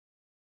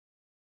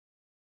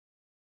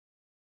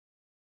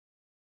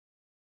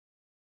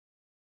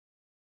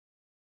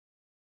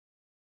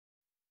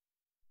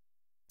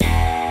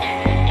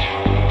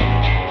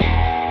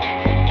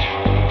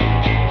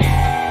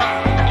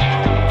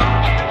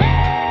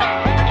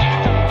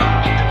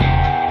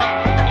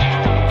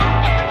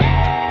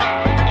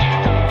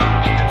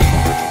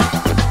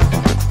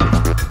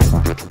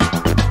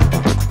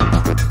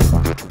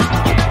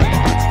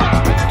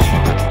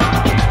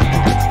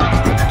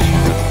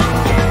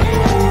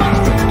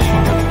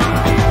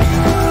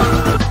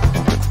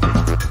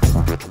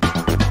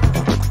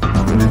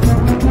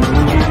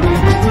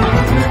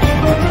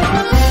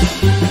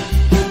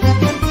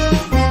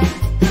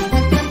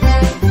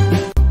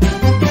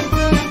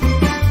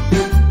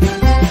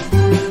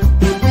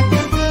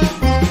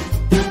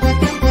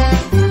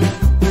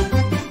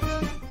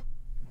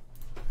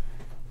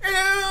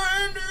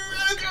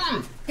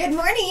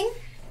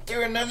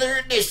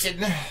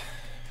question.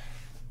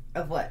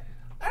 Of what?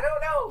 I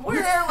don't know.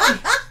 Where are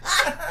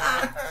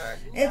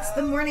we? It's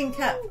the morning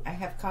cup. I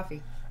have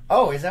coffee.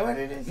 Oh, is that what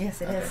it is?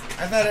 Yes, it is.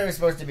 I thought it was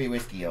supposed to be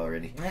whiskey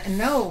already.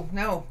 No,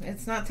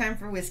 it's not time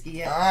for whiskey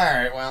yet. All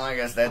right, well, I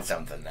guess that's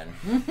something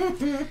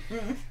then.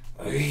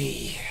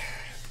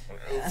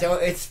 So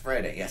it's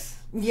Friday, yes.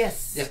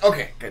 Yes. Yes.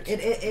 Okay, good.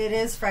 It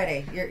is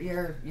Friday.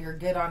 You're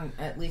good on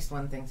at least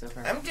one thing so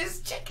far. I'm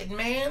just checking,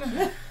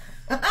 man.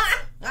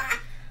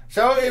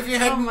 So if you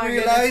hadn't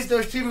realized,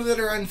 those people that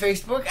are on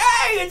Facebook,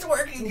 hey, it's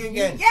working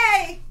again.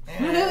 Yay!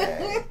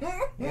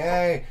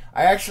 Yay.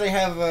 I actually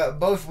have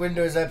both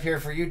windows up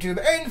here for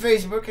YouTube and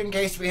Facebook in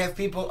case we have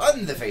people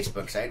on the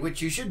Facebook side,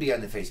 which you should be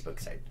on the Facebook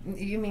side.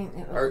 You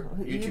mean or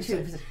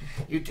YouTube?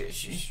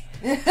 YouTube.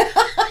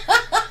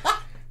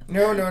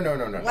 No.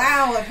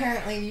 Wow,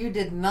 apparently you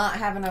did not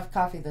have enough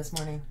coffee this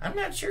morning. I'm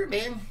not sure,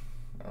 man.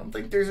 I don't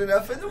think there's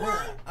enough in the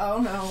world. Oh,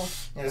 no.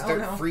 I'm going to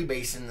start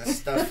freebasing this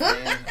stuff,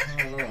 man.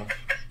 I don't know.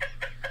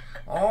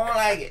 I don't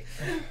like it.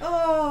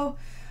 Oh,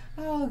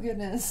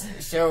 goodness.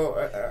 So,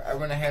 I'm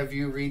going to have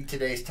you read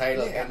today's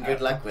title, and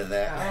good luck with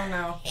that. Oh,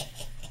 no.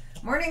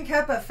 Morning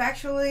Cup of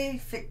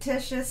Factually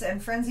Fictitious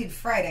and Frenzied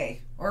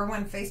Friday, or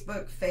when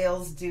Facebook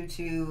fails due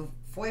to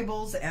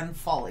foibles and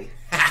folly.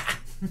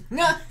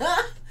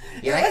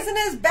 It wasn't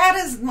as bad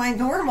as my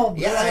normal.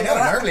 Yeah, I know.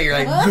 Normally you're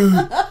like,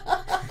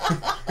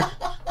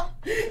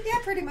 yeah,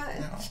 pretty much.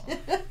 No.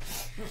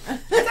 I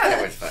thought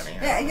it was funny.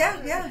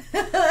 Yeah.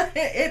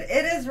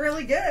 It is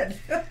really good.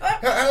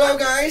 Hello,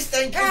 guys.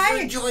 Thank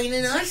you for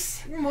joining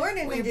us. Good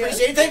morning. We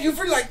appreciate it. Thank you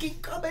for liking,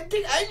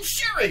 commenting, and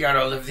sharing on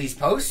all of these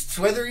posts,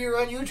 whether you're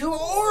on YouTube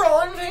or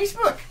on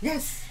Facebook.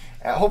 Yes.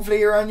 Hopefully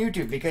you're on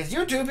YouTube, because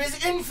YouTube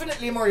is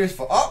infinitely more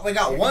useful. Oh, we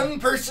got one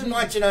person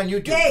watching on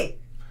YouTube. Hey.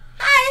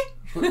 Hi.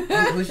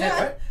 Who's that?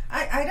 What?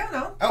 I don't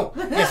know. Oh,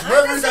 yes,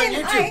 whoever's on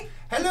YouTube. Hi.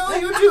 Hello,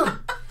 YouTube.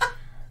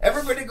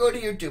 Everybody go to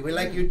YouTube. We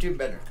like YouTube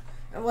better.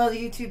 Well,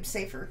 YouTube's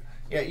safer.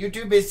 Yeah,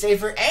 YouTube is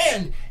safer,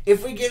 and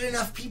if we get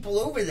enough people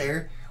over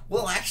there,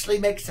 we'll actually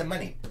make some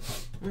money.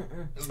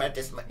 About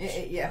this much.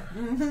 Yeah.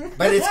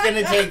 But it's going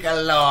to take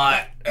a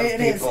lot of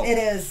people. It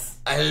is.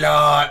 A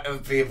lot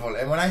of people.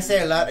 And when I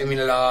say a lot, I mean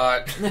a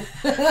lot.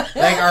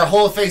 Like our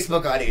whole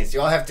Facebook audience.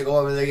 You all have to go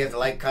over there. You have to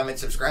like, comment,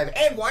 subscribe,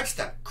 and watch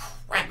the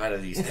crap out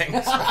of these things.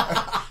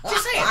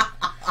 Just saying.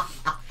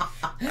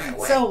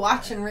 So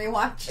watch and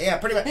rewatch? Yeah,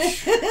 pretty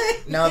much.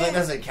 No, that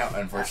doesn't count,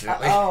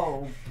 unfortunately.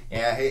 Oh.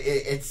 Yeah,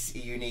 it's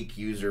unique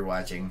user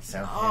watching.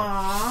 So.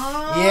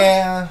 Aww.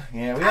 Yeah.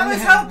 I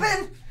was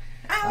hoping.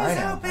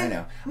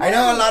 I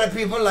know a lot of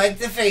people like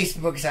the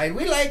Facebook side.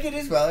 We like it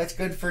as well. It's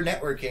good for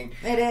networking.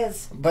 It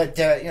is. But,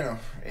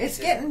 it's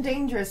getting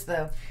dangerous,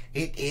 though.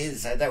 It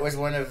is. That was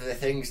one of the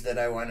things that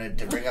I wanted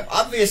to bring up.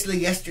 Obviously,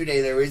 yesterday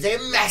there was a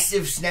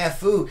massive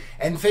snafu,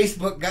 and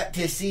Facebook got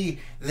to see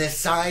the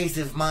size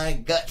of my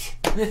gut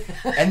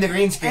and the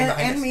green screen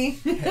behind us. And me.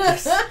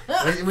 Yes.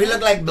 We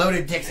look like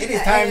bloated ticks. It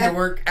is time to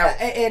work out.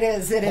 It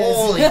is.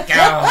 Holy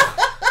cow.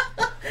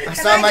 I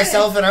saw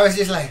myself, and I was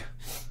just like...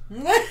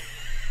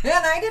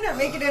 And I didn't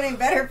make it any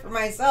better for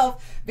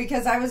myself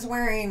because I was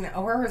wearing a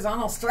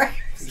horizontal stripes.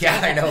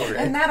 Yeah, I know, right?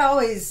 And that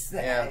always,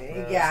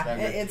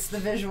 it's the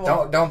visual.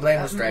 Don't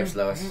blame the stripes,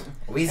 Lois.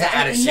 We's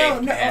out of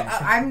shape, man.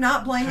 I'm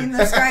not blaming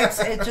the stripes.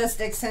 It just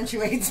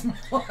accentuates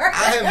more.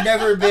 I have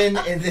never been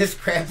in this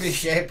crappy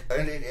shape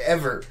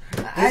ever.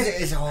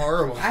 This is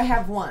horrible. I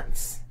have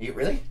once. You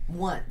really?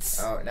 Once.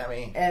 Oh, not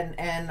me.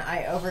 And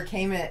I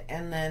overcame it,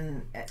 and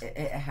then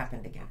it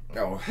happened again.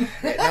 No,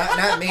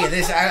 not me.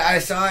 I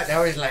saw it, and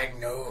I was like,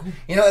 no.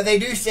 You know, they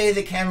do say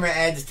the camera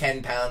adds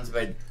 10 pounds,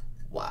 but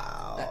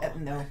wow.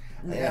 No.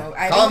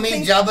 Call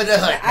me Jabba the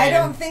Hutt, man. I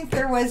don't think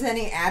there was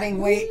any adding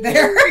weight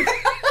there.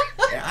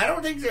 Yeah, I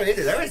don't think so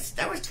either. That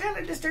was kind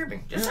of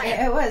disturbing. Just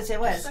saying. It was.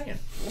 Just saying.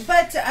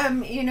 But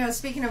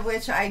speaking of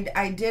which,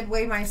 I did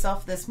weigh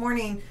myself this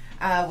morning.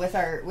 With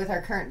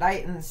our current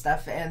diet and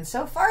stuff, and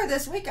so far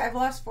this week I've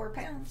lost 4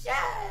 pounds.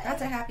 Yeah, that's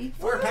a happy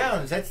 4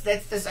 pounds. That's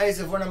the size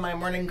of one of my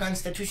morning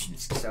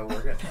constitutions. So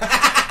we're good.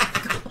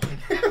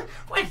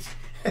 What?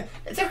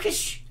 It's okay.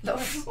 Shh. No.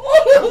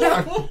 Calm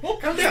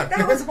down.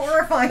 That was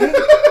horrifying.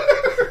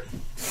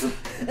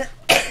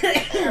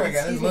 There we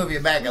go. Let's move you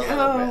back a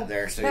little bit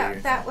there. So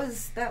that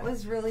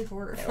was really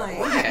horrifying.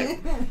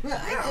 What?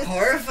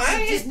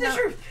 Horrifying? Isn't that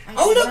true?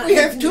 Oh, look, we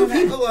have 2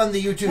 people on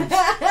the YouTube.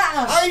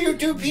 Hi,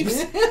 YouTube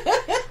peeps.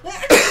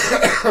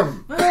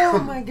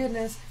 Oh, my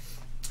goodness.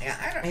 Yeah,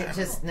 I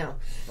don't know.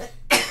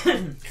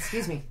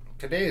 Excuse me.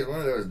 Today is one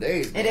of those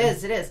days. Man. It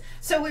is.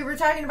 So we were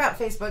talking about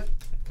Facebook.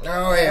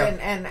 Oh, yeah.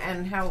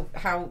 And how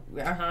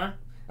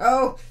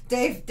Oh,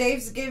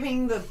 Dave's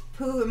giving the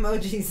poo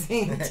emoji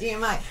saying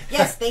TMI.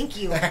 Yes, thank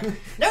you. No.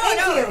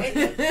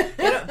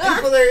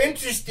 People are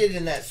interested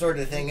in that sort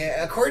of thing.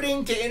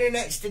 According to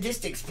internet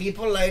statistics,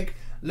 people like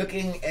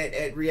looking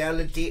at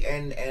reality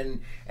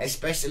and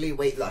especially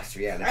weight loss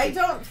reality. I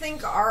don't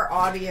think our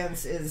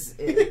audience is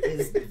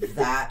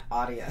that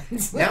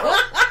audience. No?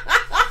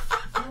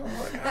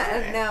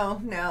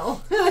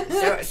 No.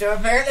 So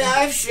apparently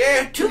I've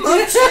shared too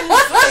much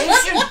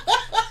information.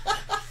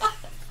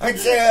 I'd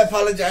say I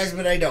apologize,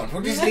 but I don't.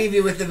 We'll just leave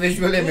you with the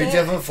visual image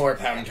of a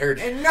 4-pound turd.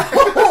 No,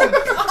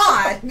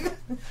 God.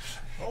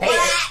 Hey,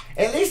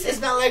 at least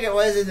it's not like it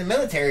was in the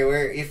military,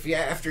 where if you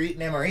after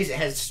eating MREs, it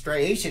has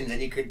striations,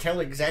 and you could tell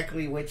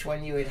exactly which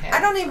one you had had. I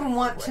don't even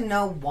want to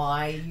know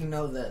why you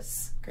know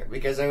this.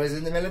 Because I was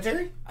in the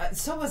military?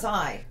 So was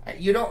I.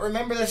 You don't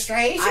remember the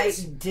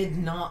striations? I did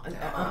not.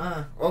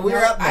 Well, we were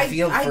out in the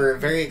field for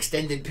very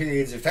extended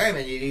periods of time,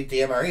 and you'd eat the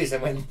MREs,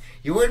 and when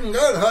you wouldn't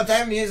go the whole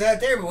time you was out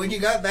there, but when you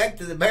got back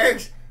to the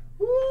barracks,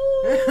 woo,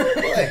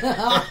 boy.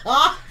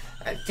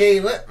 I tell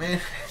you what, man.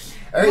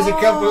 There was a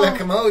couple of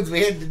commodes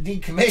we had to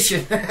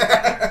decommission.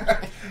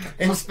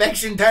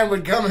 Inspection time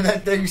would come and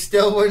that thing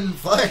still wouldn't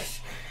flush.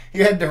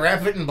 You had to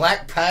wrap it in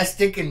black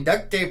plastic and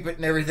duct tape it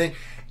and everything,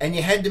 and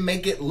you had to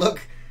make it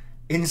look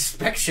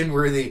inspection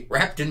worthy,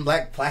 wrapped in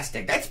black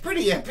plastic. That's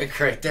pretty epic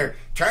right there.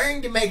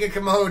 Trying to make a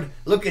commode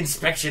look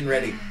inspection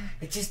ready.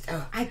 It just...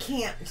 I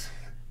can't.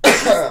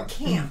 I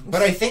can't.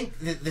 But I think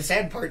the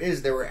sad part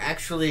is there were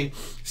actually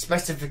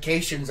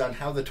specifications on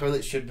how the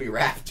toilet should be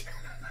wrapped.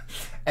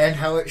 And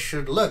how it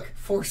should look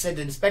for said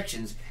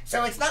inspections.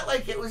 So it's not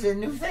like it was a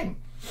new thing.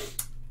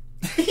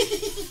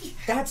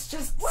 That's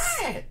just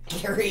what?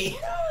 Gary.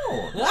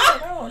 No.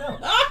 I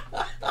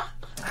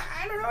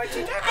don't know what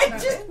you're talking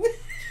about.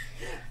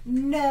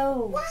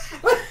 No.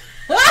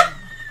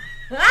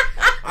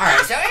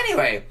 Alright, so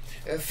anyway,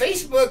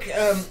 Facebook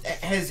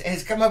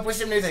has come up with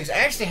some new things. I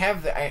actually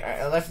have,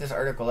 I left this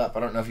article up. I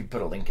don't know if you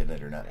put a link in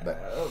it or not. But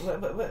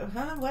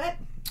What?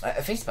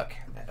 Facebook.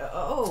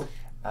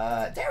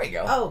 There we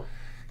go. Oh.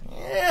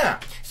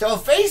 Yeah. So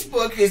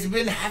Facebook has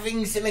been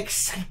having some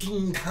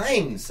exciting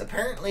times.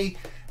 Apparently,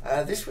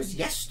 this was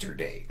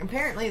yesterday.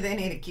 Apparently, they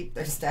need to keep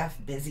their staff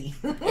busy.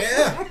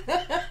 Yeah.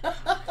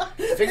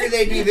 Figured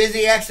they'd be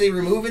busy actually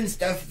removing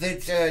stuff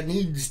that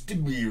needs to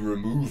be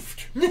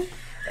removed.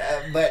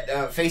 But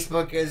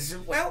Facebook is,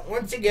 well,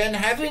 once again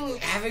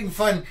having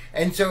fun,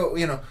 and so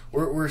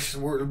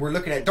we're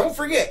looking at. Don't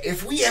forget,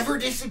 if we ever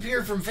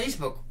disappear from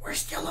Facebook, we're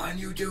still on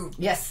YouTube.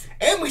 Yes,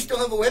 and we still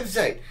have a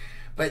website.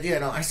 But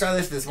I saw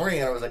this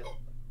morning and I was like,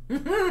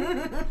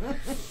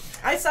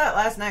 I saw it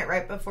last night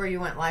right before you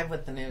went live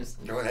with the news.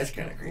 Oh, that's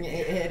kind of creepy.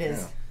 It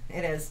is. Yeah.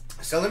 It is.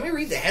 So let me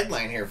read the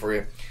headline here for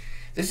you.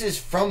 This is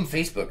from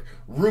Facebook: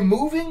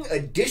 removing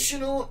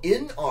additional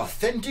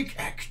inauthentic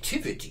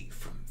activity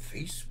from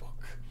Facebook.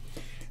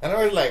 And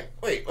I was like,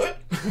 wait, what?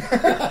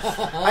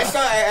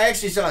 I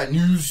actually saw a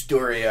news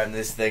story on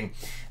this thing.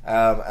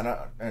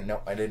 No,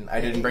 I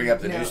didn't bring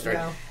up the news story.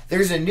 No.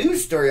 There's a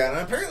news story on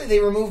it. Apparently they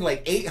removed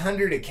like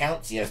 800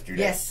 accounts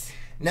yesterday. Yes.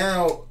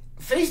 Now,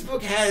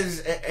 Facebook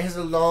has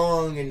a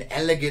long and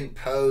elegant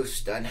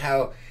post on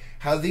how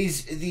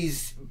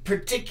these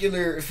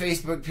particular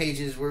Facebook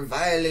pages were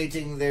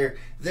violating their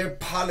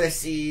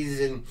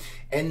policies and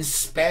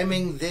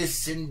spamming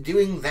this and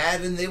doing that,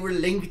 and they were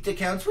linked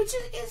accounts, which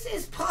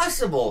is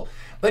possible.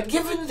 But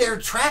given their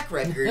track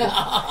record,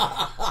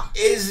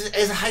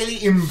 is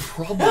highly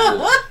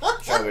improbable,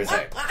 shall we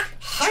say.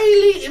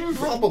 Highly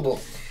improbable.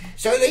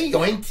 So they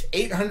yoinked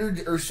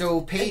 800 or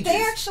so pages.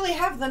 They actually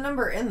have the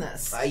number in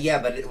this.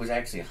 Yeah, but it was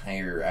actually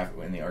higher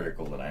in the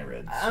article that I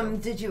read. So.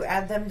 Did you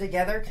add them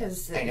together?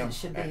 Because it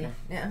should be.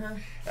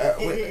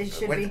 It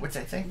should be. What's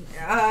that saying?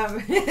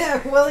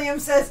 William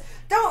says,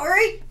 "Don't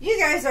worry, you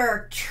guys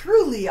are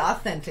truly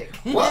authentic."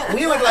 Well,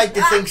 we would like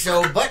to think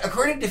so, but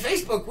according to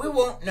Facebook, we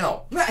won't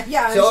know.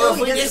 Yeah. So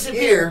if we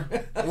disappear,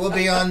 we'll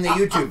be on the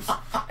YouTubes.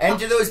 And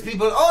to those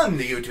people on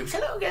the YouTubes,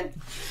 hello again.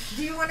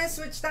 Do you want to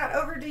switch that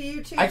over to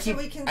YouTube so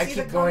we can see the comments?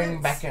 I keep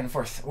going back and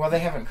forth. Well, they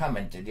haven't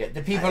commented yet.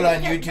 The people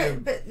on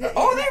YouTube.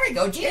 Oh, there we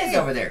go. Gina's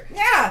over there.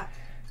 Yeah.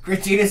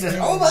 Gina says,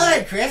 "Oh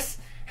my, Chris."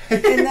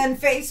 And then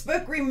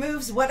Facebook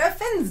removes what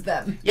offends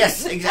them.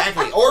 Yes,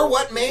 exactly. Or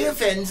what may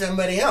offend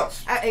somebody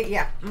else.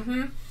 Yeah.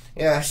 Mm-hmm.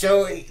 Yeah,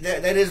 so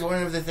that is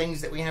one of the things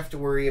that we have to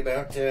worry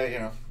about.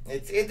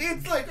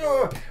 It's like,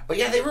 oh. But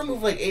yeah, they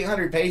removed like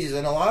 800 pages,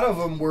 and a lot of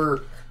them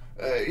were...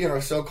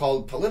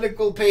 so-called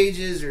political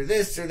pages or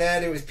this or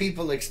that. It was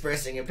people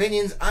expressing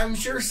opinions. I'm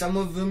sure some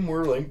of them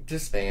were linked to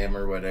spam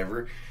or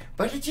whatever,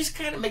 but it just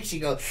kind of makes you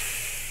go,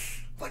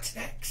 what's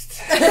next?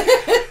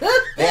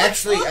 They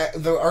actually,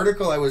 the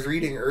article I was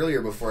reading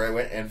earlier before I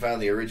went and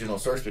found the original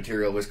source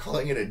material was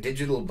calling it a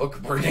digital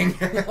book burning.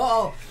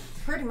 Oh,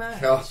 pretty much.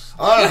 So,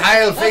 all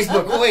hail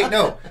Facebook. Oh, wait,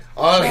 no.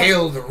 All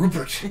hail the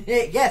Rupert.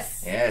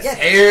 Yes. Yes.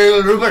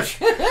 Hail Rupert.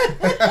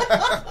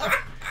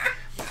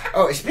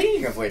 Oh,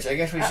 speaking of which, I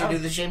guess we should do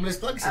the shameless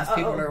plug since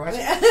people are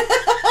watching.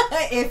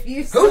 If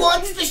you Who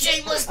wants the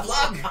shameless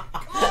plug? Come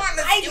on,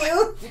 let's do it.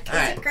 All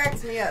right. It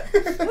cracks me up.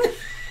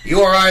 You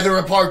are either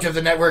a part of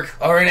the network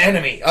or an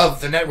enemy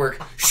of the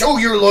network. Show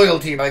your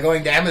loyalty by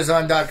going to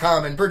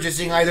Amazon.com and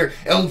purchasing either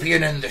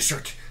LPNN the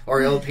shirt or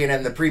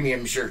LPNN the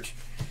premium shirt.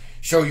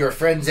 Show your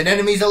friends and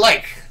enemies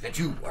alike that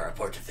you are a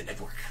part of the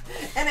network.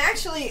 And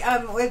actually,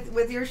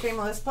 with your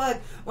shameless plug,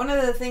 one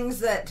of the things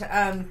that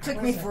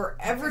took me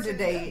forever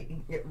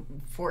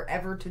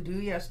to do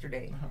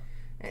yesterday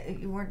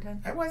You weren't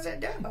done? I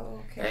wasn't done.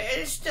 Oh, okay.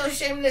 It's still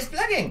shameless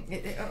plugging.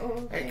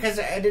 Okay. Because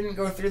I didn't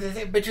go through the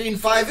thing. Between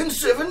 $5 and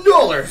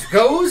 $7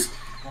 goes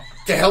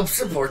to help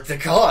support the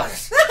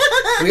cause.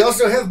 We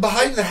also have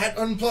Behind the Hat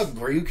Unplugged,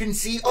 where you can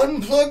see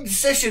unplugged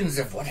sessions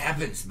of what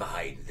happens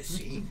behind the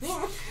scenes.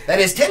 That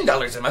is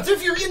 $10 a month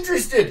if you're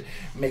interested.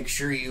 Make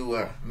sure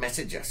you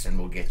message us and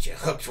we'll get you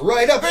hooked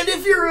right up. And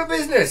if you're a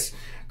business,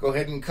 go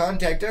ahead and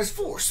contact us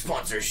for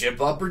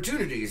sponsorship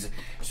opportunities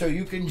so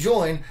you can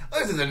join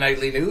either the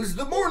nightly news,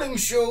 the morning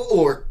show,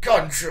 or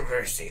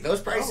controversy.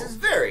 Those prices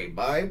vary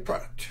by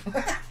product.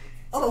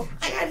 Oh,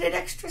 I added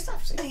extra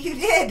stuff. See? you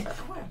did?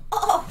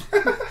 Oh,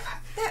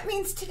 that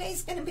means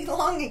today's going to be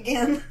long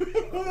again.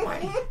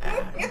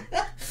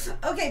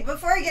 Okay,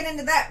 before I get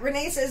into that,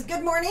 Renee says,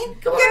 good morning.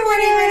 Good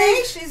morning,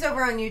 Renee. She's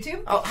over on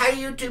YouTube. Oh, hi,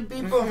 YouTube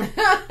people.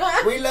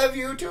 We love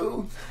you,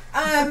 too.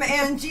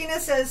 And Gina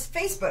says,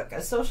 Facebook,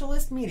 a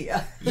socialist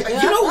media. You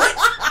know what?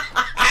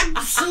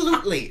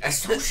 Absolutely. A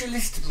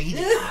socialist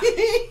media.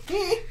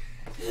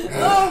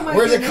 Oh my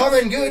where goodness. the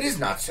common good is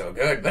not so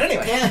good. But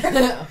anyway.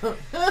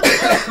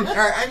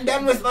 Alright, I'm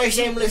done with my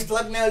shameless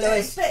plug now,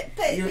 Lois.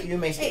 But You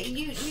may speak.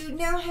 you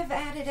now have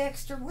added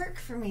extra work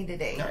for me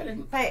today. No, I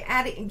didn't. By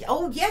adding,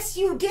 oh yes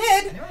you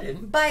did. No, I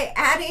didn't. By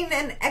adding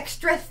an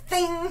extra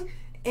thing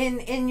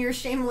in your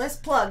shameless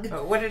plug.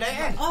 What did I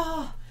add?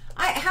 Oh,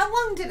 how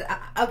long did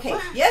okay,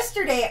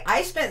 yesterday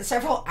I spent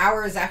several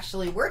hours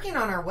actually working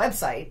on our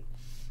website.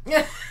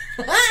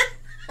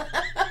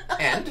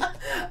 And?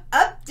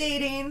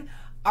 Updating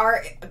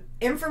our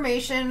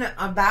information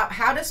about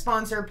how to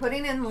sponsor,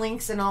 putting in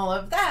links and all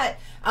of that,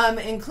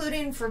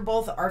 including for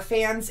both our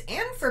fans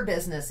and for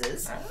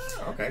businesses.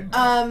 Oh, okay.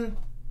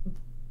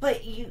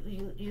 But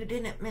you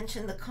didn't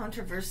mention the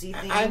controversy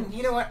thing.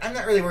 You know what? I'm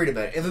not really worried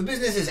about it. If a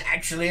business is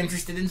actually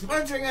interested in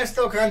sponsoring us,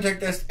 they'll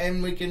contact us,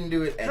 and we can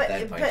do it at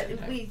that point in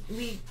time.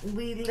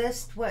 we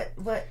list what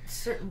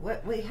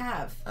we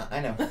have. I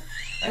know.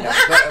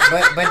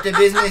 But the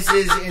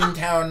businesses in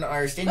town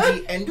are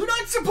stingy and do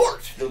not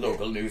support the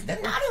local news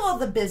network. Not all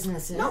the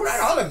businesses. No,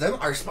 not all of them.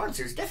 Our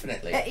sponsors,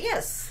 definitely.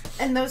 Yes,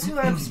 and those who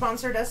have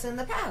sponsored us in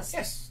the past.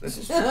 Yes, this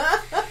is true.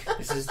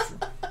 This is true.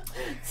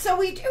 So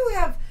we do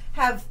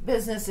have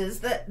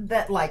businesses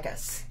that like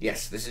us.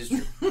 Yes, this is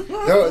true.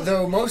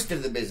 Though most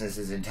of the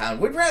businesses in town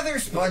would rather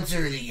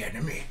sponsor the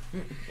enemy,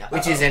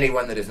 which is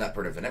anyone that is not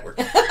part of the network.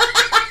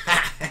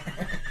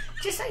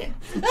 Just saying.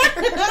 All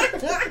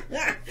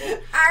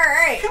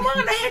right. Come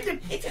on,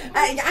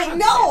 I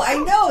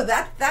know.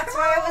 That's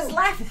why I was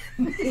laughing.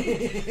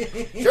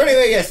 So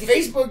anyway, yes,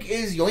 Facebook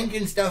is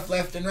yoinking stuff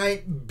left and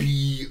right.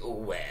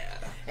 Beware.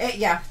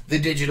 Yeah. The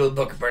digital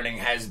book burning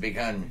has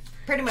begun.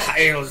 Pretty much.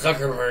 Heil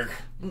Zuckerberg.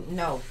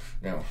 No.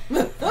 No.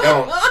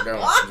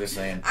 Don't. Just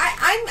saying.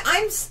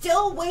 I'm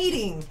still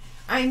waiting.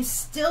 I'm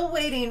still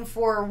waiting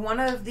for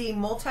one of the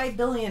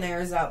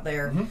multi-billionaires out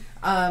there,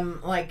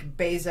 like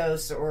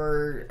Bezos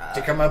or...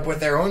 to come up with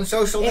their own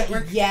social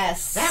network?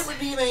 Yes. That would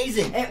be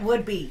amazing. It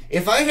would be.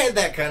 If I had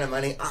that kind of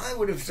money, I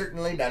would have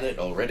certainly done it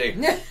already.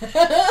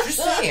 Just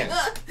saying.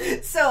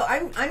 So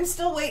I'm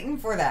still waiting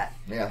for that.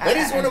 Yeah, that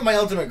is one of my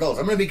ultimate goals.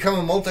 I'm going to become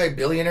a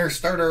multi-billionaire,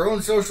 start our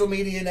own social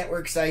media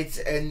network sites,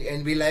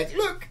 and be like,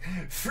 look,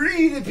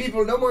 free the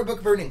people, no more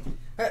book burning.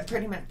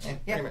 Pretty much.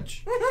 Yeah, pretty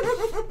much.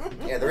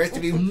 Yeah, the rest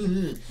of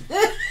you...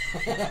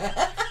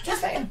 Just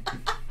saying.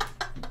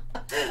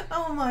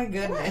 Oh my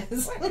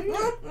goodness.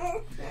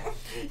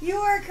 You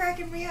are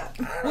cracking me up.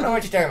 I don't know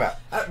what you're talking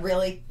about.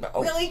 Really?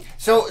 Oh. Really?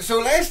 So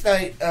last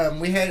night,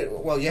 we had...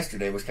 Well,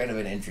 yesterday was kind of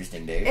an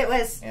interesting day. It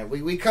was. Yeah,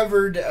 we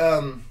covered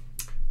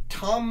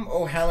Tom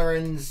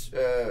O'Halloran's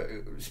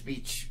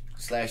speech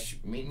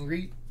 / meet and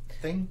greet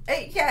thing.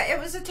 Yeah, it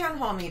was a town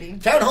hall meeting.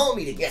 Town hall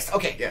meeting, yes.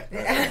 Okay, yeah.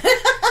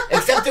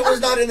 Except it was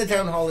not in the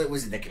town hall, it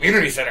was in the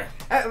community center.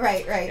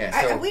 Right.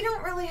 Yeah, so- We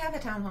don't really have a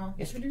town hall.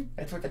 Yes, we do.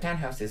 That's what the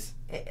townhouse is.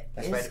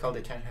 That's why it's called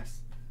a townhouse.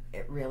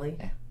 It really?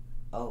 Yeah.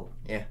 Oh.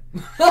 Yeah.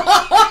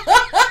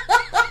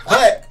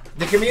 But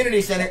the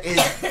community center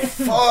is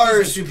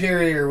far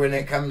superior when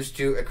it comes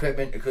to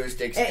equipment,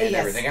 acoustics, and yes.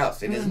 everything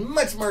else. It is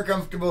much more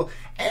comfortable,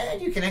 and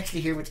you can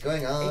actually hear what's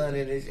going on.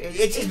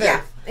 It's just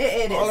better. Yeah,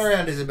 it All is.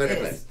 around is a better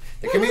place.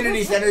 The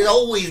community center's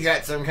always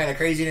got some kind of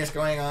craziness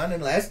going on,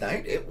 and last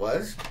night it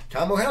was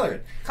Tom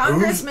O'Halloran.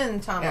 Congressman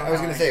Tom Yeah, O'Halloran. I was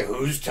going to say,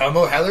 who's Tom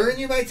O'Halloran,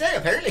 you might say?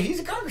 Apparently he's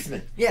a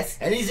congressman. Yes.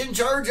 And he's in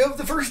charge of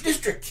the 1st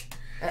District.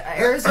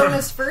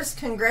 Arizona's 1st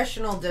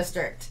Congressional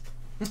District.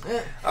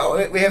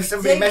 Oh, we have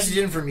somebody Dave-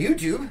 messaging from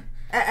YouTube.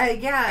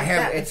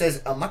 Yeah. It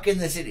says, a muck in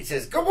the city. It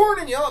says, good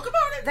morning, y'all. Good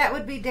morning. That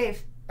would be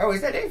Dave. Oh,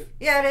 is that Dave?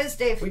 Yeah, it is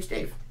Dave. Which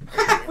Dave?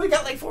 We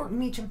got like 4.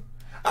 Meacham.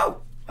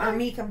 Oh. Or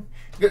Meekum.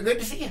 Good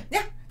to see you.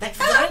 Yeah. Thanks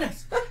for joining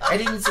us. I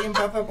didn't see him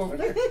pop up over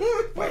there.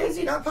 Why is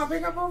he not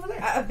popping up over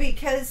there?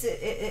 Because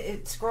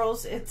it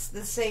scrolls. It's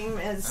the same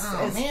as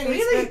Oh, man, Facebook.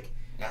 really?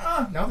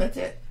 No, that's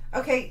it.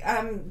 Okay,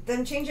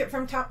 then change it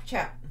from top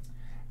chat.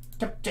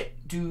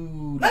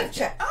 To Left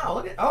chat. Oh,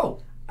 look at... Oh.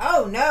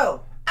 Oh,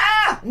 no.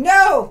 Ah!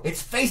 No.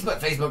 It's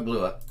Facebook. Facebook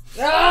blew up.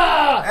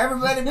 Ah!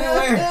 Everybody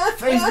beware.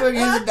 Facebook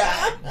has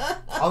died.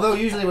 Although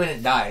usually when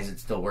it dies, it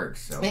still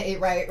works. So.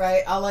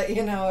 Right. I'll let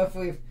you know if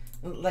we've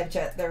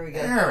chat. There we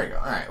go. There we go.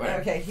 All right.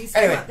 Whatever. Okay. He's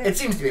anyway, it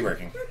seems to be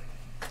working.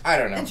 I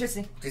don't know.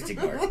 Interesting. Just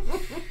ignore it.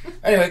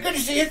 Anyway, good to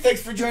see you.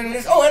 Thanks for joining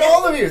us. Oh, and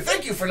all of you,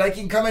 thank you for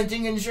liking,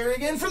 commenting, and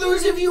sharing. And for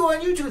those of you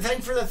on YouTube,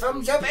 thanks for the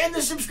thumbs up and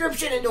the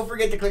subscription. And don't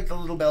forget to click the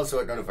little bell so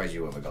it notifies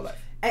you when we go live.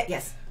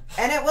 Yes.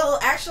 And it will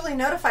actually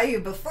notify you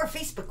before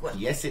Facebook will.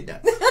 Yes, it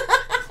does.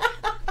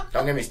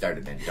 Don't get me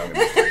started, then. Don't get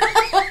me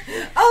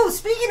started. Oh,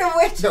 speaking of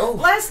which, no.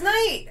 Last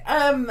night,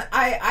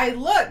 I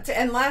looked,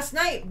 and last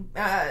night,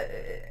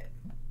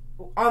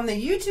 on the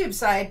YouTube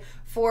side,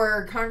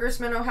 for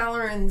Congressman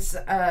O'Halloran's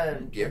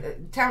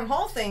town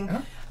hall thing,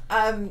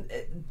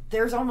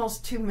 there's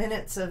almost 2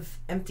 minutes of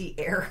empty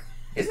air.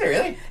 Is there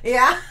really?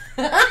 Yeah.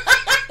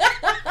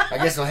 I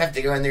guess we'll have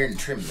to go in there and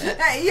trim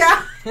that.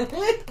 Yeah.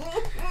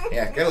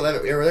 Yeah, gotta love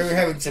it. We're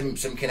having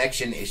some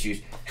connection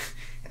issues.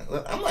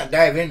 I'm gonna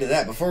dive into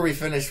that before we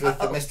finish with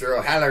the Mr.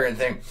 O'Halloran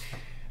thing.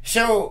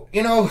 So,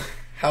 you know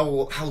how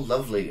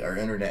lovely our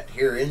internet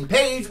here in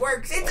Page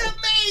works. It's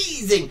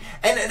amazing,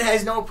 and it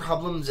has no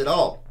problems at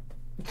all.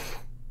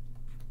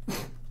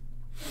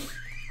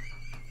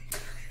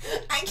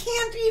 I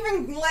can't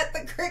even let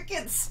the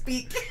crickets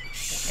speak.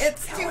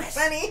 It's too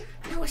funny.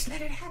 Just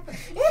let it happen.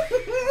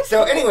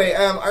 So anyway,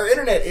 our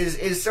internet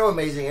is so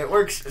amazing. It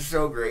works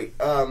so great.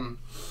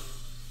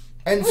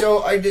 And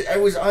so I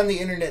was on the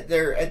internet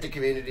there at the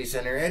community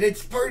center, and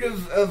it's part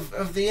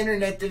of the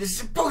internet that is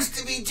supposed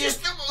to be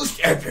just the most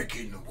epic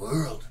in the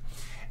world.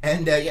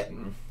 And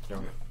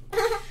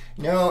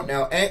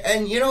no.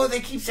 And you know, they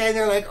keep saying,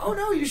 they're like, oh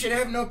no, you should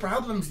have no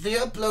problems. The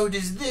upload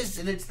is this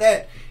and it's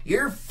that.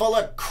 You're full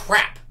of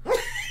crap.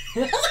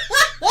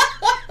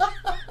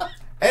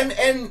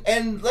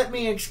 And let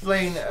me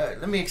explain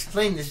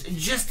this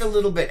just a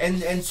little bit.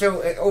 And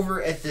so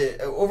over at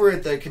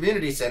the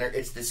community center,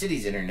 it's the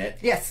city's internet.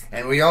 Yes.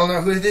 And we all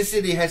know who the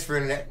city has for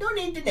internet. No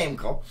need to name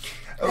call.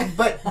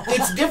 But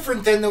it's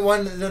different than the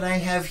one that I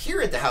have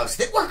here at the house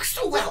that works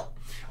so well.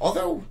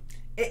 Although,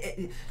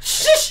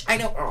 shush! I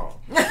know. Oh,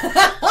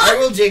 I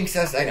will jinx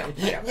us. I know.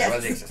 Yeah, yes. I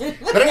will jinx us.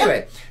 But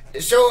anyway,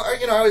 so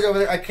I was over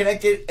there. I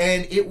connected,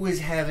 and it was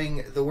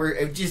having the word.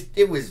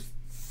 It was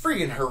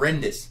friggin'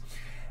 horrendous.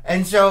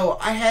 And so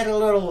I had a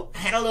little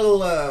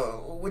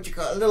what you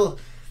call a little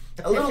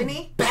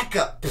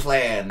backup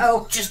plan.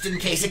 Oh, just in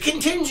case, a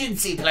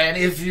contingency plan,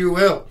 if you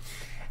will.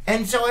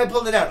 And so I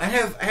pulled it out. I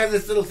have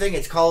this little thing.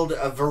 It's called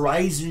a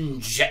Verizon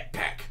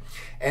Jetpack.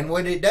 And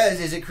what it does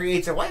is it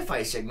creates a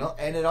Wi-Fi signal,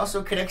 and it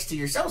also connects to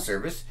your cell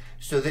service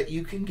so that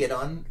you can get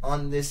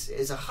on this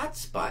as a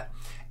hotspot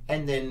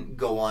and then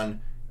go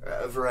on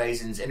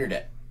Verizon's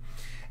internet.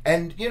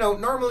 And,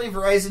 normally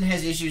Verizon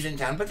has issues in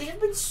town, but they have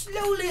been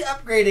slowly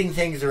upgrading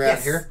things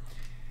around here.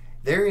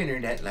 Their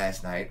internet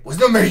last night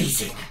was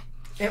amazing.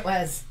 It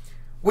was.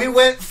 We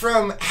went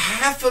from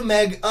half a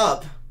meg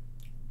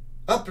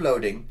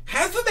uploading,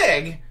 half a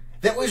meg,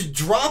 that was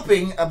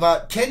dropping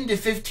about 10 to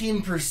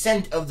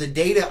 15% of the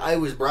data I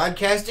was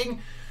broadcasting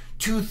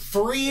to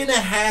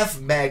 3.5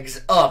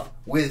 megs up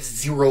with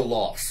zero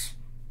loss.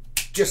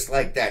 Just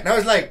like that. And I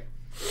was like,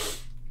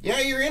 yeah,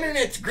 your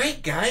internet's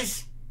great,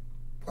 guys.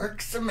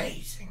 Works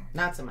amazing.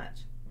 Not so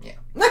much. Yeah.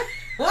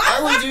 I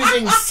was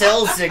using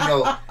cell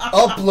signal,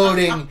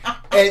 uploading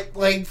at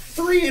like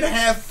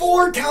 3.5,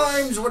 4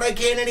 times what I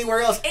can anywhere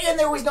else. And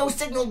there was no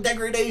signal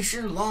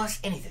degradation, loss,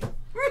 anything.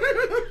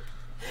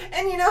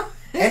 And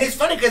and it's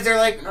funny because they're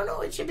like,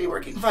 no, it should be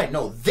working fine.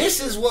 No, this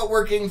is what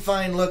working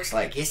fine looks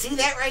like. You see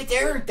that right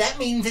there? That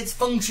means it's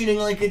functioning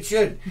like it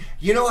should.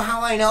 You know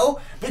how I know?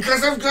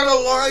 Because I've got a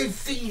live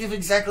feed of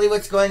exactly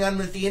what's going on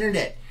with the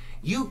internet.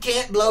 You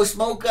can't blow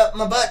smoke up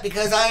my butt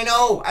because I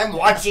know. I'm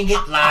watching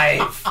it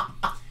live.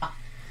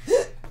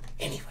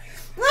 Anyway.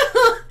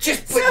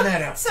 Just putting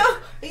that out. So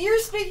you're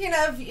speaking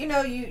of, you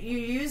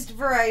used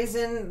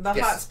Verizon, the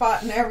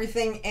hotspot and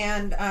everything,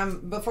 and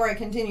before I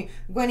continue,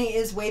 Gwenny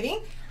is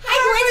waiting.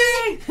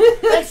 Hi, Gwenny!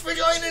 Thanks for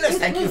joining us.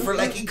 Thank you for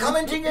liking,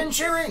 commenting, and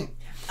sharing.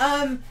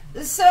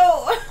 So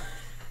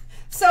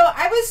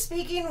I was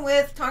speaking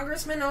with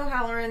Congressman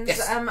O'Halloran's,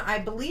 I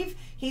believe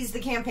he's the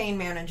campaign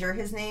manager.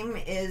 His name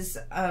is,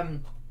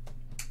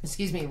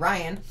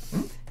 Ryan.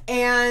 Hmm?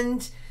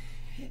 And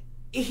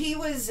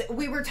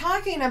we were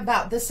talking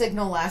about the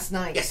signal last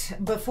night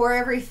before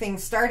everything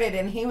started,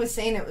 and he was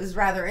saying it was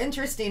rather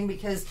interesting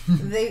because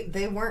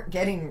they weren't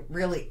getting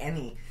really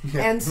any.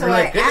 And so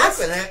I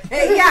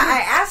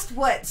asked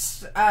what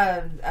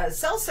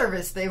cell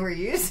service they were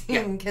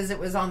using because it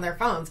was on their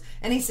phones,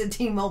 and he said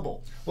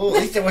T-Mobile. Well,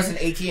 at least it wasn't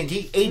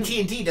AT&T.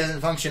 AT&T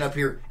doesn't function up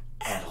here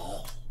at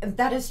all.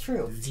 That is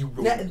true.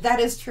 Zero.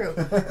 That is true.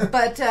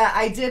 But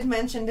I did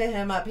mention to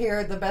him up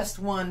here the best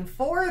one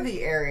for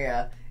the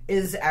area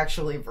is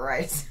actually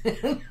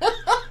Verizon.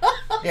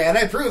 Yeah, and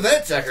I proved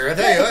that sucker, I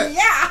tell you what.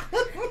 Yeah.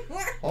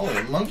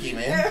 Holy monkey,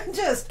 man.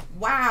 Just,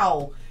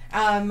 wow.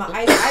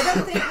 I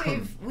don't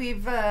think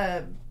we've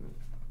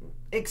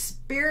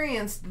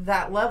experienced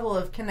that level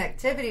of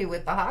connectivity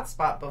with the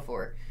hotspot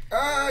before.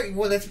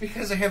 Well, that's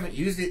because I haven't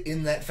used it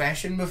in that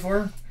fashion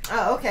before.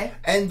 Oh, okay.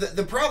 And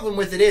the problem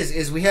with it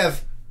is we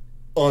have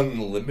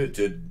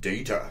unlimited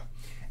data.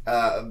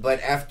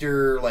 But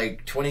after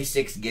like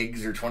 26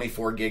 gigs or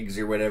 24 gigs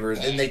or whatever,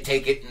 then they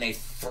take it and they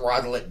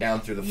throttle it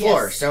down through the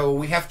floor. Yes. So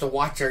we have to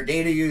watch our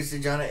data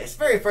usage on it. It's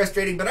very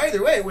frustrating, but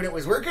either way, when it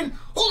was working,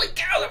 holy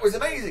cow, that was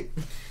amazing.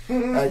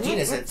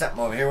 Gina said something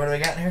over here. What do we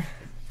got here?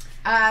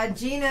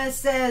 Gina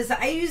says,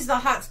 I use the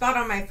hotspot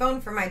on my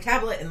phone for my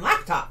tablet and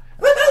laptop.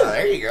 Oh,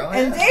 there you go.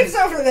 And Dave's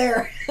over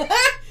there.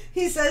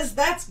 He says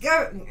that's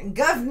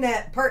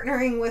GovNet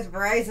partnering with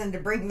Verizon to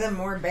bring them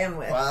more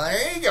bandwidth. Well,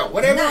 there you go.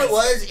 Whatever it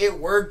was, it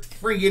worked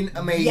friggin'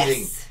 amazing.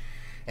 Yes.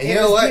 And you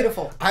know what?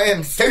 Beautiful. I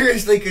am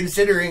seriously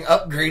considering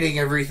upgrading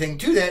everything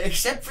to that,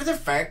 except for the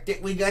fact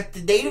that we got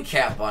the data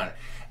cap on it.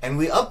 And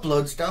we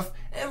upload stuff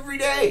every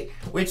day,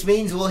 which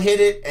means we'll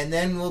hit it, and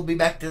then we'll be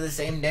back to the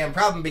same damn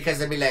problem, because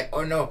they'll be like,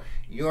 oh no,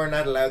 you are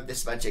not allowed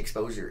this much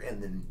exposure,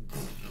 and then...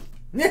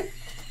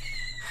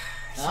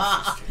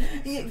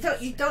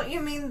 Don't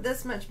you mean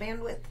this much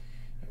bandwidth?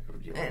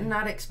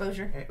 Not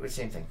exposure? It was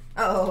same thing.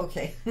 Oh,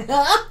 okay.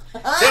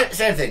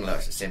 Same thing,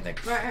 Lois. Same thing.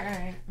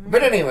 Right.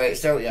 But anyway,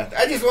 so yeah,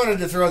 I just wanted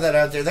to throw that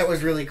out there. That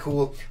was really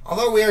cool.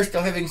 Although we are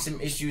still having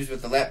some issues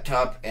with the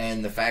laptop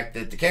and the fact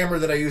that the camera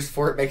that I use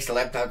for it makes the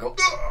laptop go.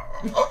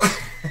 So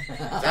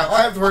I'll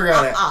have to work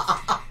on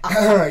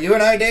it. You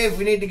and I, Dave,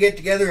 we need to get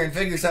together and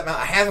figure something out.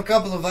 I have a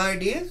couple of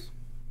ideas.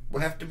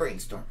 We'll have to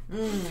brainstorm.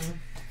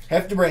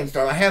 Have to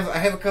brainstorm. I have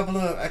a couple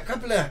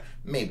of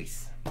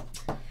maybes. A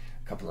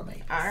couple of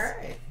maybes. All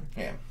right.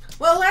 Yeah.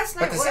 Well, last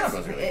night But the sound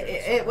was really good,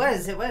 it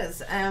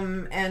was.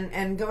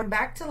 And going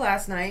back to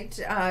last night,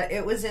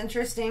 it was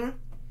interesting.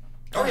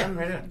 Oh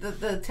yeah.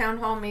 The town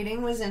hall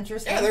meeting was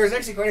interesting. Yeah, there was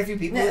actually quite a few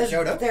people that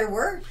showed up. There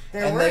were.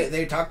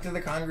 They talked to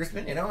the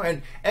congressman,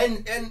 and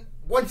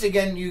once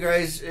again, you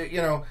guys,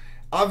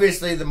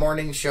 obviously the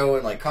morning show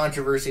and like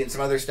controversy and some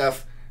other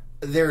stuff,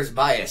 there's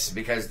bias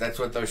because that's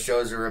what those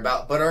shows are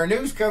about. But our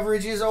news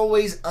coverage is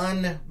always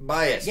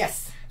unbiased.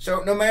 Yes.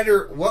 So no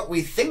matter what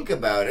we think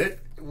about it,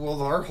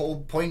 well, our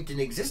whole point in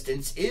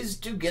existence is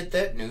to get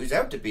that news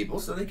out to people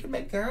so they can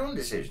make their own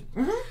decisions.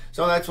 Mm-hmm.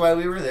 So that's why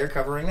we were there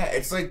covering that.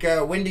 It's like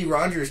Wendy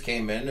Rogers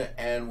came in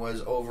and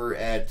was over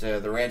at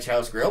the Ranch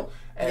House Grill,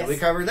 and we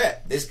covered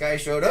that. This guy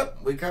showed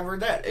up, we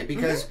covered that.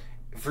 Because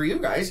for you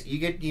guys,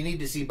 you need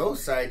to see both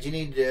sides. You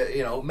need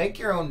to, make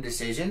your own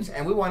decisions,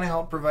 and we want to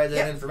help provide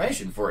that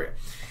information for you.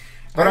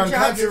 But on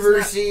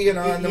controversy and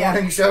on the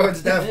morning show and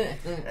stuff,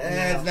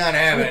 it's not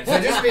happening.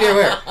 So just be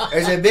aware.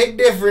 There's a big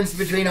difference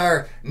between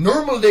our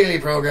normal daily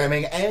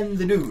programming and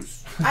the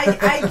news.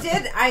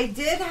 I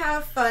did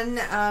have fun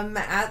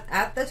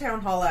at the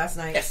town hall last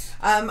night. Yes.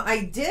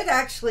 I did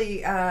actually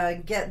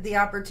get the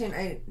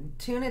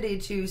opportunity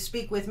to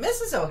speak with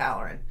Mrs.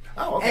 O'Halloran.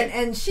 Oh, okay.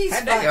 And she's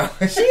fun.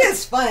 She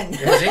is fun.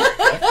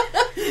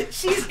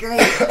 She's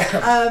great.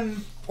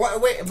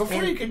 Well, wait,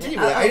 before you continue,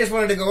 I just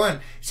wanted to go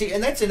on. See,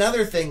 and that's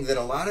another thing that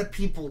a lot of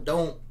people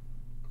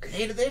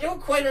they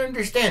don't quite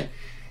understand.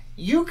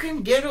 You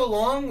can get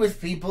along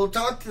with people,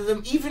 talk to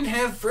them, even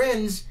have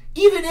friends,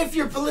 even if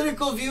your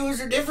political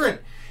views are different.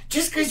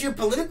 Just because your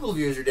political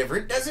views are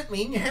different doesn't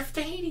mean you have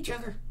to hate each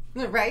other.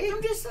 Right?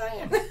 I'm just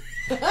saying.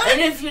 And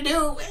if you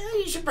do, well,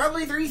 you should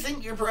probably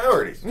rethink your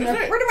priorities. Pretty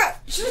much.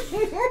 So,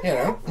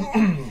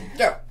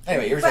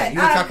 anyway, you were saying you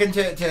were talking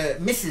to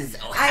Mrs.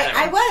 O'Halloran.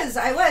 I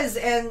was,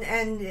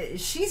 and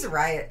she's a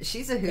riot.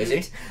 She's a hoot.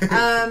 Is she?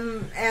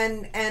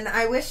 And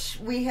I wish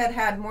we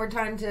had more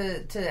time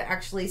to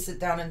actually sit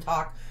down and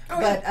talk. Oh,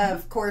 but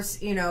of course,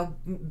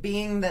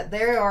 being that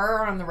they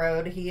are on the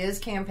road, he is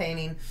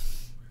campaigning.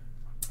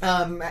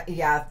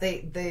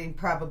 They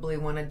probably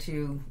wanted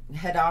to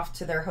head off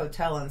to their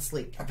hotel and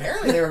sleep.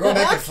 Apparently, they were going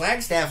back to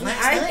Flagstaff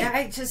last night.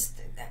 I just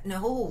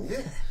no.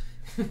 Yeah.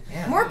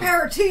 More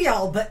power to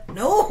y'all, but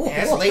no.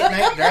 Yeah, it's late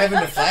night driving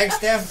to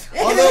Flagstaff.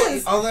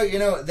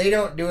 Although they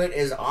don't do it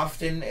as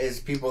often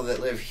as people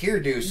that live here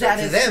do. So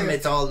to them,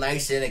 it's all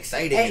nice and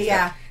exciting.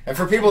 And and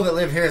for people that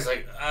live here, it's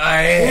like,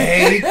 I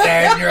hate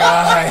that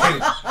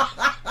drive.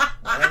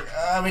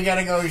 We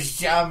gotta go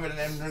shopping,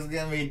 and there's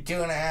gonna be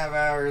 2.5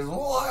 hours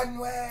one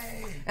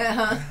way.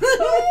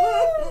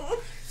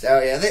 So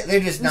yeah,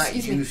 they're just not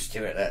used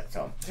to it. That's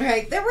all.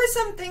 Right. There were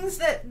some things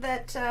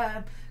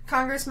that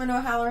Congressman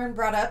O'Halloran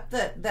brought up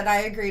that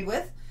I agreed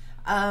with.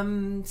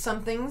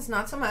 Some things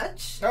not so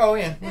much. Oh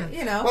yeah.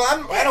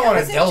 Well, I don't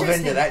want to delve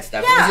into that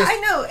stuff. Yeah, I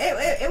know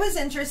it was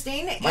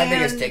interesting. My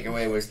biggest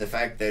takeaway was the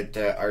fact that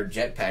our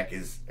jetpack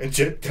is a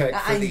jetpack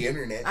for the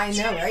internet. I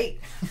know, right?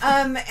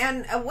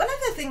 And one of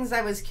the things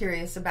I was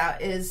curious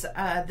about is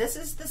this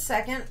is the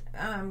second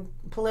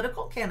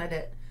political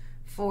candidate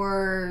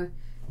for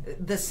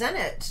the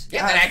Senate.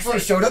 Yeah, that actually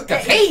showed up to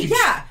page.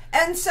 Yeah,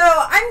 And so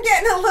I'm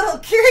getting a little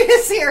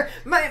curious here.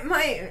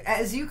 My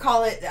as you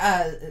call it,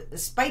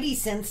 spidey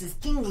sense is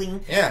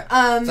tingling. Yeah.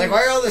 It's like,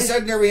 why all of a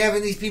sudden are we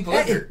having these people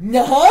up here?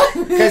 No.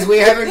 Because we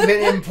haven't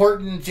been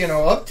important,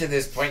 up to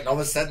this point, and all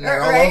of a sudden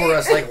they're all over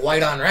us like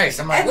white on rice.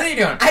 I'm like, what are you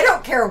doing? I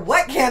don't care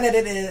what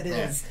candidate it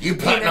is. You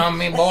putting on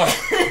me, boy.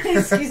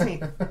 Excuse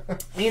me.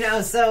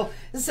 So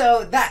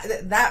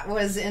that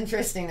was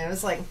interesting. It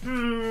was like,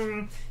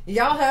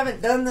 y'all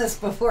haven't done this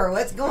before.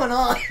 What's going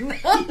on?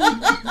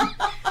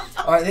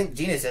 Oh, I think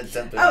Gina said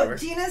something.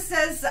 Gina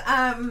says,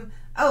 and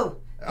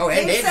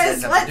Dave Dave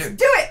says, said let's something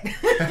do it.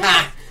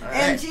 All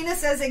And right. Gina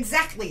says,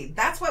 exactly.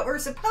 That's what we're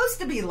supposed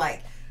to be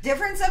like.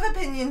 Difference of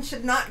opinion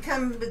should not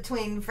come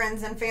between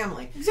friends and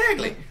family.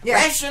 Exactly. Yeah.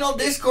 Rational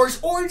discourse,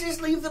 or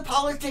just leave the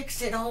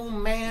politics at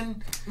home,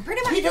 man.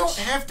 Pretty much. You don't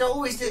have to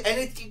always do, and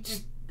it's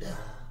just,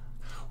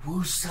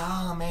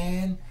 woosah,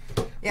 man.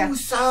 Yeah.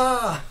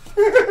 Woosah.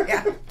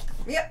 Yeah.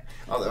 Yep.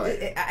 Although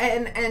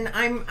And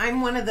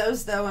I'm one of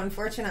those, though.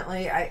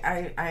 Unfortunately,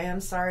 I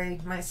am sorry,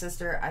 my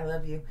sister. I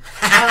love you,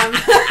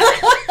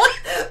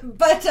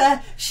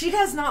 but she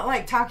does not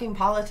like talking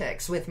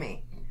politics with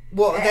me.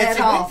 well, that's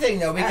a all. good thing,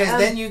 though, because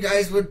then you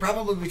guys would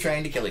probably be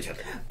trying to kill each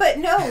other. But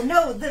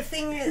no. The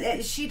thing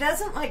is, she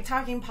doesn't like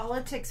talking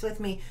politics with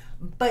me.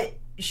 But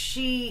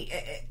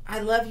I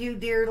love you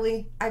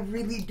dearly. I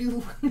really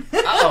do.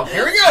 Oh,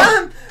 here we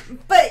go.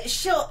 But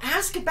she'll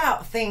ask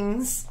about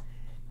things.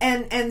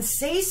 And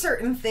say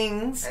certain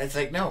things. And it's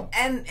like, no.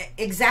 And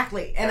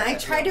exactly. And I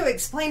try to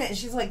explain it, and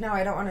she's like, no,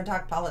 I don't want to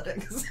talk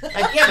politics.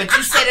 Like, yeah, but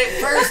you said it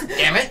first,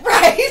 damn it.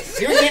 Right.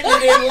 You're getting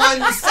it in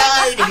one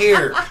side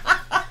here.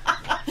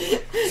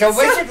 So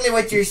basically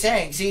what you're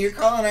saying, see, you're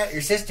calling out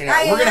your sister now.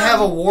 We're going to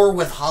have a war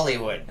with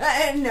Hollywood.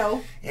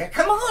 No. Yeah,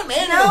 come on,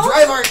 man. No. It'll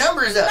drive our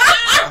numbers up.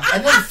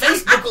 And then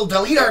Facebook will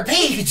delete our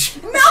page.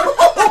 No.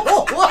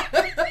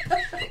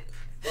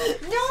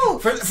 No.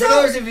 For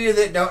those of you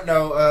that don't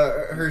know,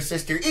 her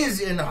sister is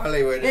in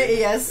Hollywood.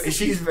 Yes.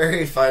 She's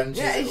very fun.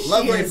 She's a she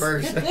lovely is.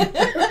 person.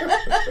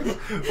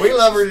 We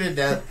love her to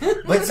death.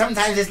 But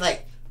sometimes it's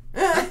like...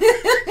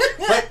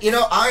 But,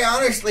 I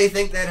honestly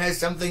think that has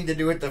something to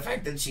do with the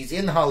fact that she's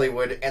in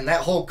Hollywood and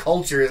that whole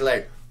culture is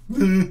like...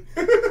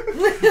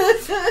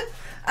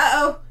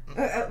 Uh-oh.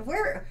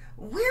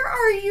 Where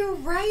are you,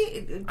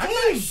 right? I'm not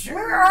Dave, sure.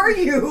 where are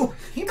you?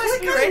 He must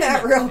Click be on right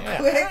that in the- real Yeah,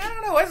 quick. I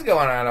don't know what's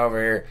going on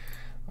over here.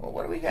 Well,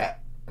 what do we got?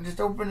 I just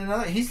opened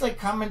another. He's like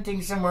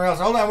commenting somewhere else.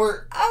 Hold on,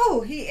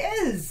 Oh, he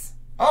is.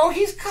 Oh,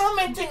 he's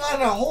commenting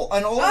on an old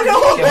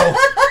Oh, video.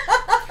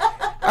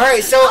 All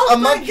right, so Oh, a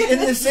my monkey in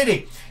the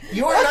city.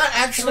 You are not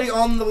actually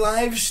on the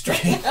live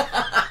stream.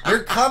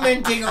 You're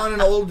commenting on an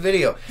old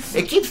video.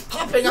 It keeps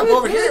popping up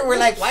over here. We're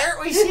like, why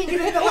aren't we seeing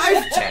it in the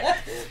live chat?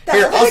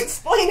 Here, I'll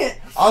explain it.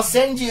 I'll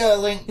send you a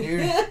link,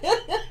 dude.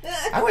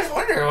 I was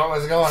wondering what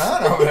was going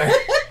on over there.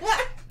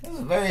 This is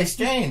very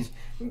strange.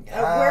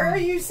 Where are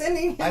you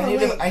sending him?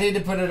 I need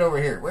to put it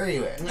over here. Where are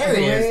you at? There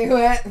he Where is. are you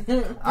at?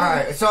 All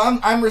right, so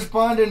I'm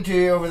responding to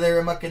you over there,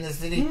 Amok in the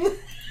City.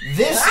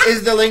 This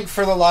is the link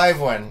for the live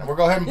one. We'll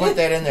go ahead and put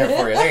that in there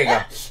for you. There you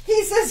go.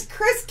 He says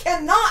Chris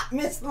cannot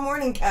miss the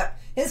morning cup.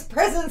 His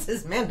presence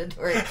is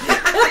mandatory.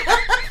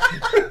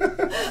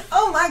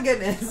 Oh my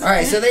goodness. All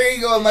right, so there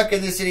you go, Amok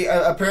in the City.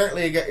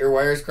 Apparently you got your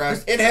wires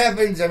crossed. It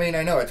happens. I mean,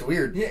 I know it's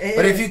weird.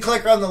 But if you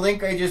click on the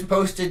link I just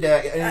posted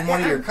in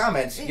one of your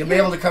comments, you'll be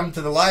able to come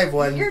to the live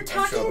one. You're and show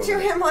talking over to there.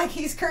 him like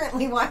he's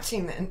currently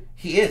watching then.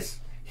 He is.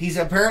 He's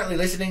apparently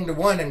listening to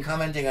one and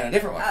commenting on a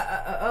different one.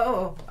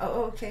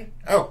 Okay.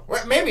 Oh,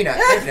 well, maybe not.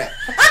 Maybe not.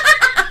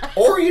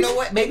 Or, you know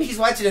what? Maybe he's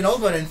watching an old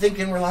one and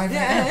thinking we're live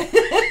right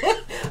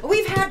now.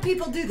 We've had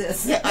people do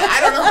this. Yeah, I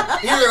don't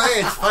know. Either way,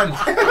 it's fun.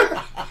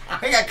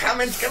 I got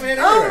comments coming in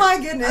everywhere. Oh my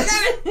goodness.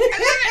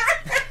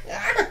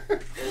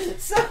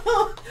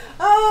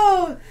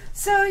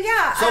 So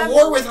yeah. So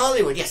war with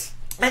Hollywood, yes.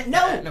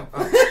 No. No.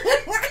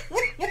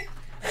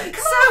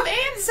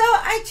 So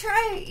I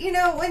try,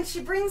 when she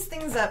brings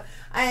things up,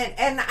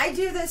 and I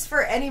do this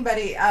for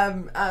anybody.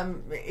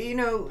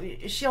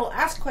 She'll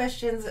ask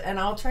questions, and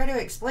I'll try to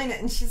explain it,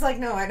 and she's like,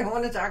 "No, I don't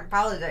want to talk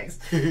politics."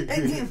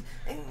 I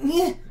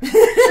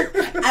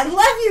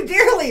love you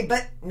dearly,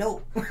 but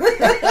no.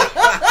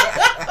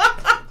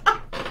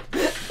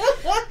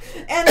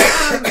 And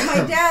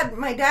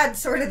my dad's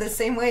sort of the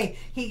same way.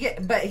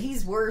 But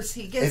he's worse.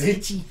 He gets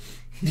itchy.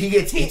 He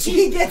gets itchy.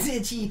 He gets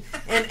itchy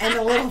and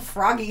a little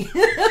froggy.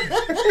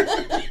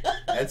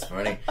 That's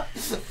funny.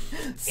 So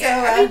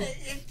Yeah, I mean,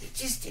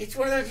 it's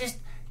one of those, just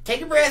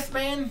take a breath,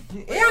 man.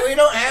 Yeah. We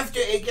don't have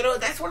to,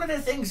 that's one of the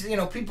things,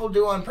 people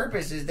do on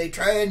purpose is they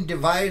try and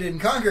divide and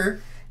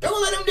conquer.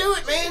 Don't let them do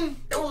it, man.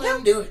 Don't let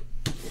them do it.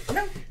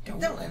 No,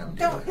 Don't let them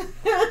do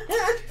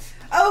it.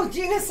 Oh,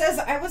 Gina says,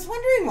 I was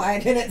wondering why I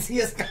didn't see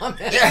his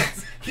comments. Yeah,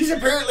 he's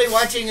apparently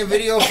watching a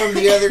video from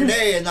the other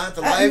day and not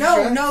the live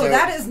show. No,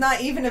 that is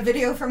not even a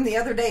video from the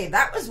other day.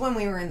 That was when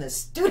we were in the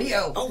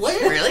studio. Oh, was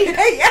it really?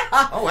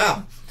 Yeah. Oh,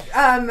 wow.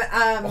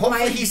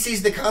 Hopefully he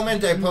sees the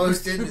comment I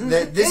posted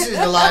that this is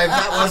the live,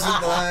 that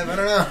wasn't the live. I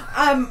don't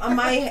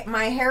know.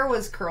 My hair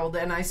was curled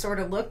and I sort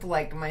of looked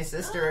like my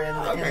sister in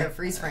the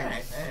freeze frame. All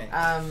right.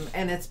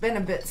 And it's been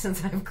a bit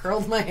since I've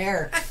curled my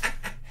hair.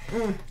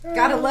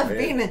 Gotta love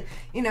being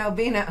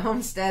at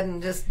Homestead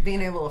and just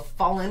being able to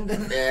fall into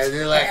the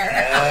they're like,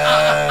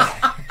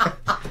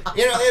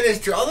 it is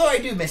true. Although I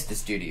do miss the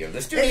studio.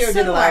 The studio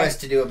did allow us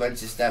to do a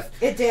bunch of stuff.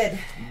 It did.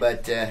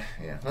 But,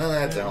 well,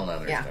 that's a whole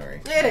other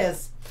story. It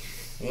is.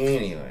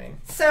 Anyway.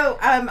 So,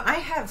 I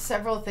have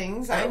several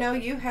things. I know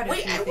you had a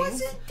few things. Wait, I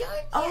wasn't done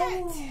yet.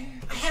 Oh.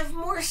 I have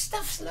more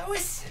stuff,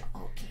 Lois.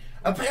 Okay.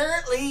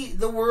 Apparently,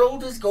 the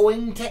world is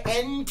going to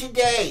end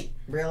today.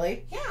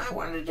 Really? Yeah, I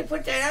wanted to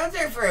put that out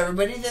there for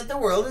everybody that the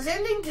world is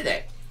ending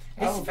today.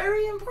 It's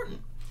very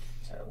important.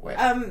 So,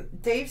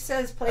 Dave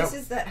says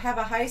places that have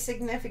a high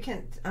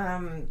significant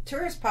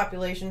tourist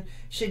population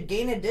should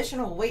gain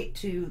additional weight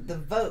to the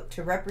vote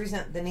to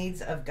represent the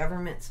needs of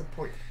government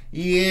support.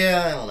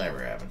 Yeah, that'll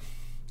never happen.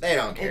 They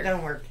don't care. It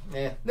don't work.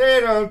 Yeah, they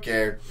don't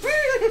care.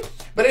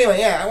 But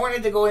anyway, I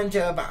wanted to go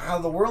into about how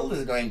the world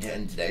is going to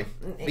end today.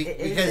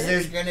 Because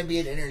there's going to be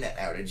an internet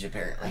outage,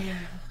 apparently.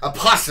 A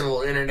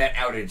possible internet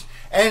outage.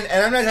 And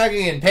I'm not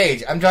talking in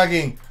page. I'm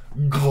talking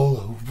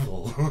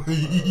global.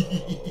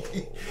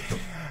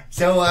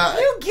 So,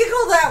 you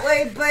giggle that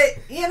way, but,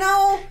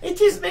 it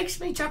just makes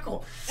me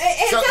chuckle.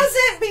 It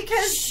doesn't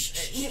because...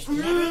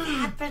 Let it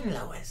happen,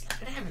 Lois.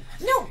 Let it happen.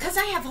 No, because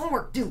I have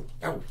homework due.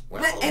 Oh,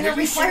 well. And it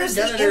requires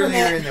the internet.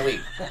 Earlier in the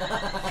week.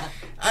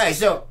 Alright,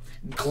 so,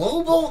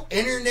 global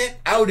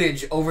internet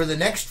outage over the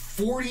next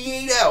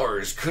 48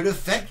 hours could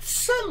affect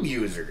some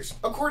users,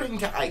 according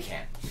to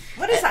ICANN.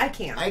 What is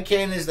ICANN?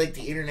 ICANN is like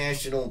the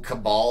international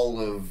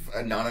cabal of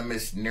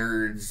anonymous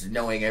nerds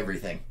knowing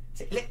everything.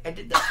 I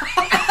did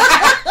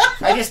that.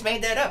 I just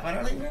made that up. I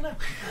don't even know.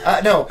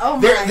 No,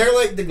 they're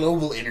like the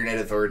global internet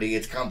authority.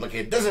 It's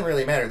complicated. It doesn't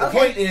really matter. The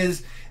point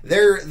is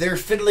they're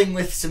fiddling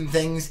with some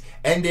things,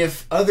 and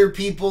if other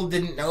people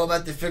didn't know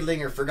about the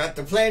fiddling or forgot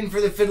to plan for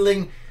the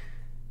fiddling,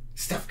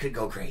 stuff could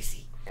go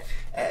crazy.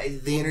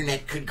 The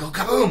internet could go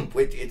kaboom,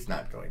 which it's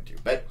not going to.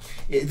 But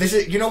this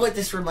is, what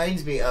this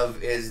reminds me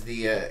of is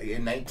the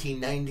in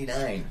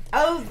 1999.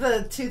 Oh,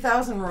 the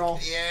 2000 rule.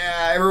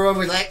 Yeah, everyone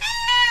was like,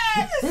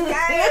 the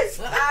sky is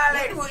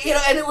falling.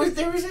 And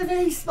there was a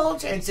very small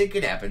chance it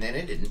could happen, and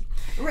it didn't.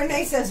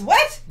 Renee says,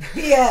 what?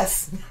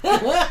 Yes.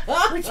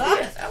 Which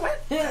yes?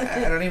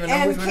 I don't even know.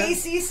 And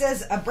Casey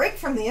says, a break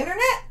from the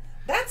internet?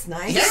 That's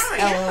nice.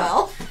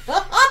 Yeah.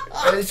 LOL.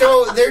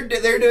 So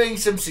they're doing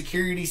some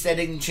security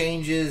setting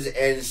changes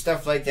and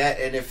stuff like that,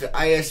 and if the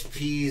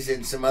ISPs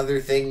and some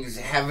other things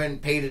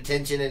haven't paid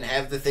attention and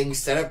have the things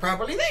set up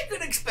properly, they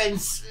could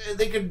experience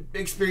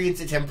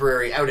a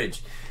temporary outage.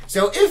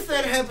 So if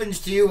that happens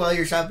to you while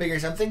you're shopping or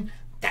something,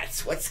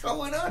 that's what's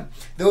going on.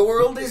 The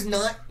world is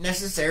not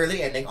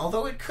necessarily ending,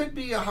 although it could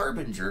be a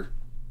harbinger.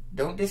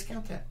 Don't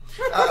discount that.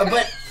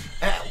 But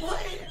I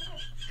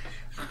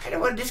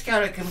don't want to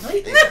discount it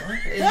completely.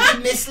 It's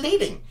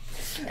misleading.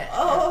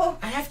 I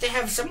have to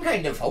have some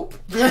kind of hope.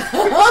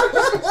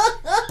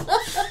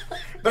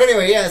 But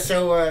anyway,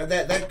 so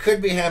that could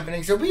be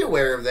happening. So be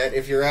aware of that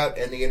if you're out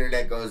and the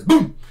internet goes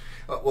boom.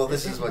 Well,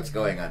 this is what's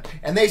going on.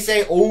 And they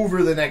say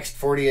over the next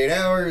 48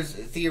 hours,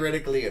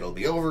 theoretically, it'll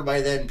be over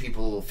by then.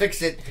 People will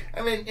fix it.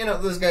 I mean,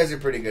 those guys are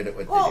pretty good at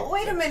what they do. Well,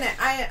 wait a minute.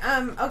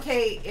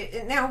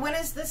 Okay. Now, when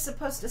is this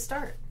supposed to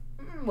start?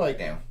 Right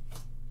now.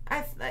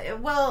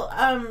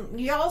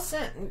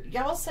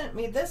 Y'all sent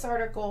me this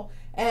article,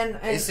 and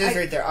it says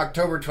right there,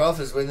 October 12th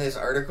is when this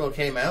article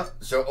came out.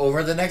 So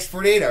over the next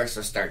 48 hours,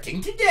 so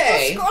starting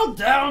today. Scroll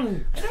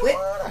down.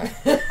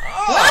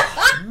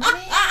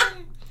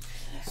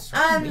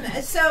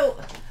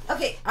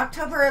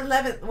 October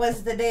 11th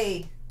was the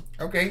day.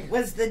 Okay.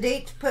 Was the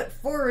date put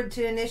forward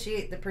to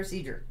initiate the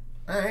procedure.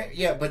 All right,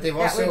 yeah, but they've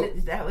also...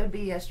 That would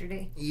be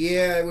yesterday.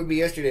 Yeah, it would be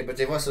yesterday, but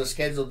they've also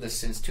scheduled this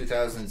since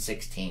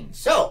 2016.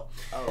 So,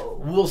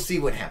 we'll see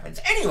what happens.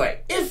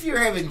 Anyway, if you're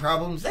having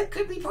problems, that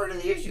could be part of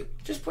the issue.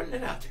 Just putting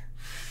it out there.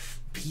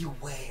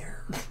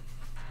 Beware.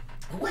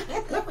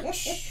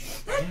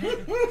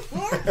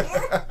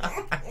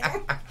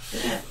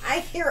 I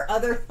hear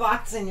other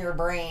thoughts in your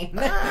brain.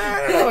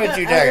 I don't know what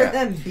you're talking about.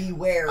 Then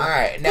beware. All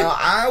right, now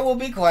I will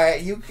be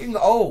quiet. You can.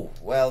 Oh,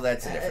 well,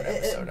 that's a different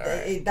episode. All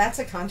right. That's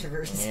a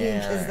controversy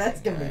because that's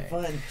gonna be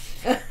fun.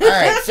 All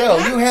right, so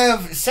you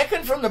have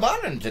second from the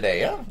bottom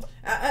today, huh?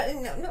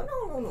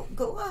 No.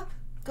 Go up.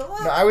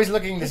 No, I was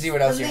looking to see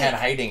what else you had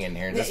hiding in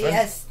here. This one?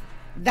 Yes,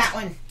 that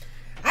one.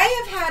 I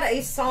have had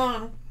a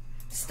song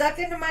stuck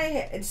in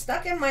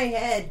my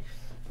head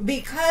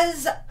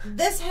because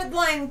this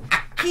headline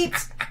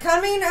keeps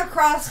coming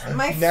across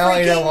my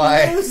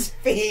freaking news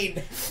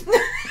feed.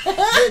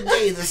 The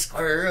day the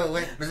squirrel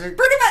went berserk.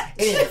 Pretty much.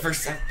 In the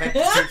first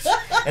Baptist church.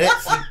 And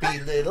that sleepy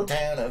little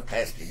town of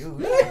Pascagoula.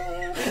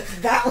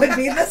 That would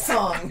be the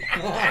song.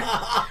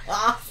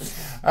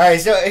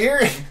 Alright, so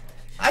here...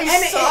 I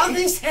saw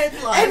this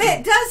headline. And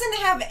it doesn't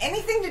have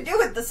anything to do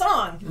with the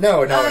song.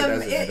 No, it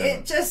doesn't.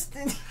 It just...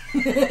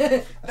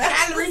 I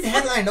gotta read the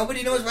headline.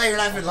 Nobody knows why you're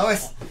laughing,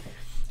 Lois.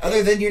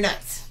 Other than you're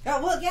nuts.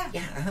 Oh, well, yeah.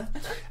 Yeah,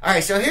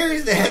 Alright, so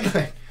here's the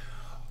headline.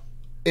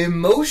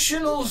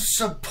 Emotional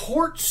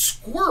support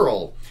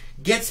squirrel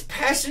gets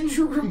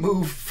passenger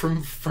removed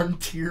from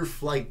frontier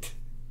flight.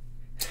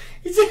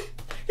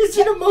 It's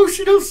an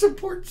emotional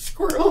support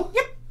squirrel.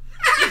 Yep.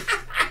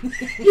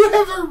 You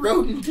have a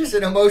rodent as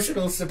an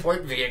emotional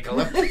support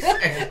vehicle.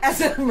 As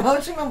an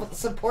emotional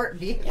support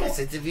vehicle? Yes,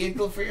 it's a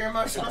vehicle for your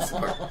emotional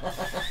support.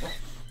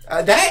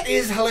 That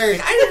is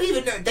hilarious. I don't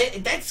even know.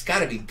 That's got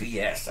to be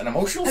BS. An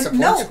emotional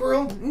support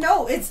squirrel?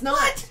 No, it's not.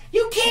 What?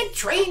 You can't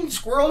train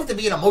squirrels to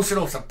be an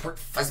emotional support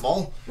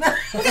fuzzball. And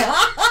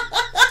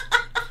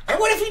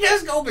what if he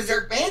does go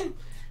berserk, man?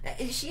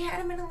 She had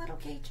him in a little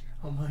cage.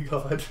 Oh my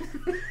god.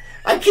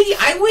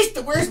 I wish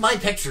where's my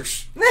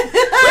pictures? Where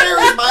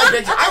is my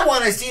picture? I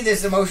want to see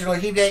this emotional.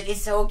 He'd be like,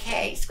 it's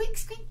okay. Squeak,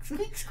 squeak,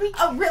 squeak, squeak.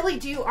 Oh, really?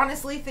 Do you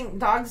honestly think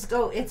dogs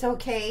go, it's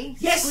okay?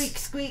 Yes. Squeak,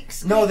 squeak,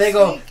 squeak. No, they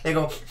go,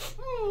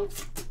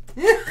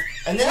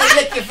 and then they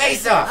lick your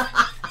face off.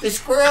 The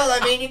squirrel, I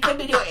mean, you could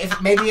be doing,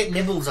 if maybe it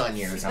nibbles on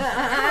you or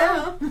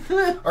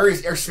something.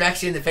 Or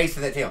smacks you in the face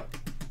with that tail.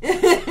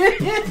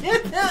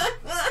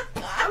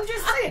 I'm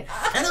just saying.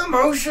 An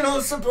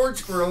emotional support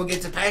squirrel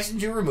gets a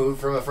passenger removed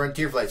from a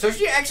frontier flight. So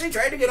she actually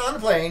tried to get on the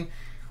plane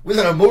with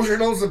an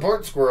emotional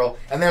support squirrel,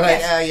 and they're like,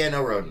 yeah,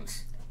 no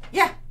rodents.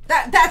 Yeah,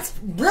 that's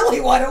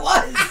really what it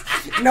was.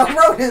 No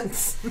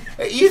rodents.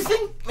 You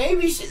think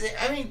maybe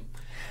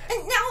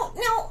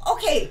No,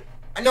 okay.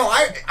 No,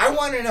 I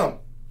want to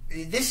know.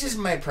 This is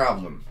my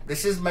problem.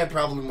 This is my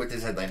problem with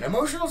this headline.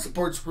 Emotional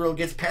support squirrel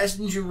gets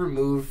passenger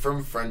removed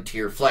from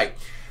frontier flight.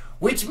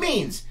 Which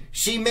means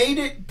she made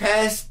it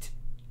past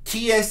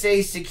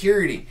TSA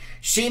security.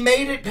 She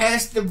made it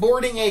past the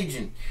boarding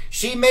agent.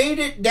 She made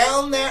it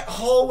down that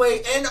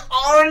hallway and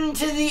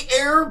onto the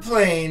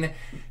airplane,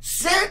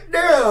 sat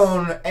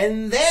down,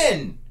 and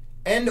then,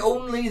 and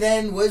only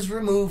then, was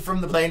removed from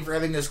the plane for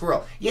having the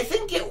squirrel. You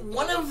think at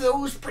one of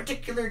those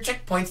particular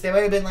checkpoints they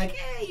might have been like,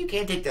 you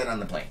can't take that on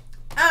the plane.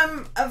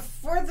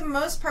 For the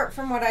most part,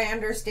 from what I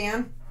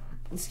understand,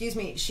 excuse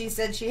me, she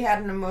said she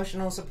had an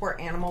emotional support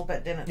animal,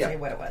 but didn't say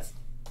what it was.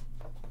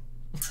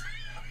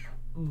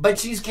 But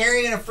she's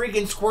carrying a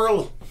freaking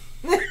squirrel.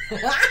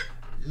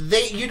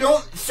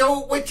 So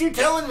what you're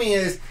telling me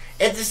is,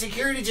 at the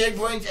security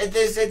checkpoints, at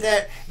this, at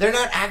that, they're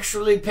not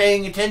actually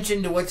paying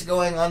attention to what's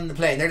going on in the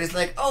plane. They're just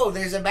like, oh,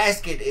 there's a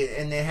basket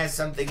and it has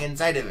something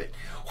inside of it.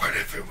 What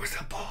if it was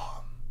a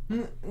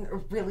bomb?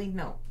 Really?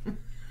 No.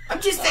 I'm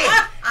just saying,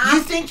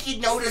 you think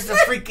you'd notice a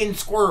freaking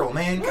squirrel,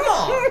 man? Come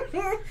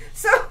on.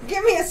 So,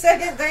 give me a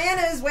second.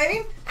 Diana is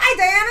waiting. Hi,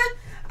 Diana.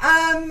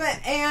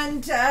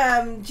 And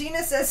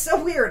Gina says,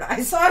 so weird.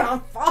 I saw it on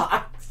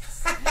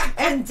Fox.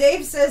 And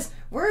Dave says,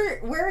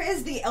 where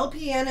is the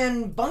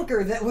LPNN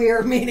bunker that we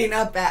are meeting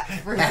up at?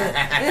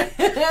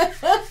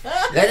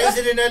 That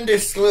isn't an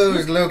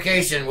undisclosed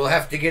location. We'll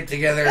have to get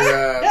together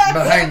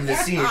behind the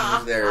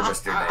scenes there,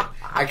 Mr. Dave.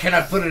 I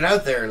cannot put it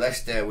out there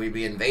lest we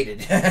be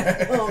invaded.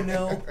 Oh,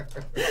 no.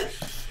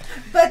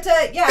 But,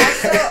 yeah,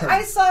 so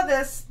I saw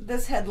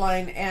this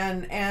headline,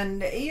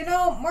 and you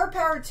know, more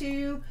power to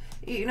you.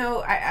 You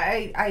know,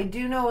 I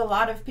do know a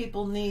lot of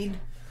people need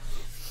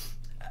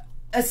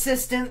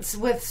assistance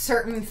with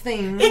certain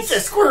things. It's a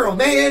squirrel,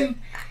 man.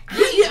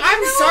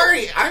 I'm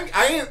sorry.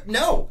 I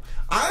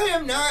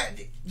am not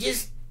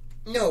just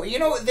no. You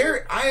know,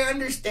 I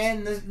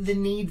understand the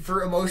need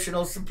for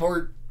emotional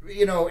support.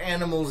 You know,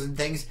 animals and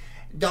things.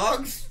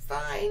 Dogs,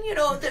 fine. You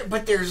know,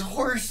 but there's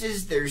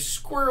horses. There's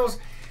squirrels.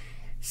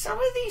 Some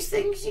of these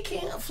things you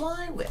can't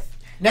fly with.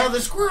 Now,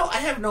 the squirrel, I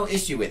have no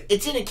issue with.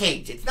 It's in a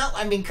cage. It's not,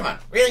 I mean, come on,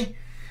 really?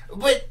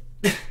 But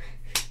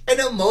an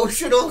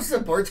emotional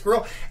support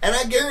squirrel, and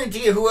I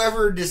guarantee you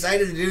whoever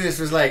decided to do this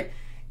was like,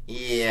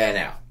 yeah,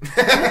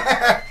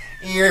 no.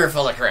 You're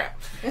full of crap.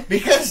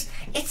 Because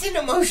it's an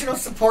emotional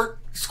support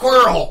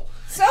squirrel.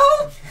 So?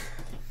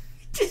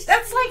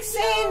 That's like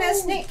saying a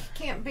snake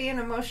can't be an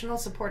emotional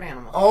support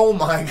animal. Oh,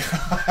 my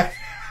God.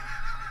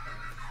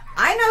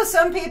 I know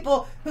some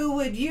people who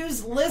would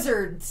use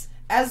lizards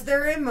as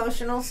their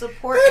emotional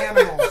support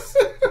animals.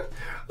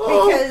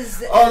 Because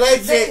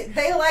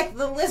they like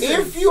the lizards.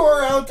 If you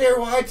are out there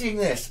watching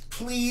this,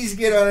 please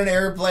get on an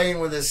airplane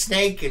with a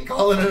snake and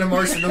call it an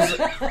emotional.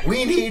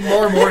 We need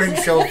more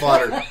morning show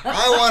fodder.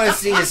 I want to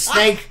see a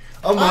snake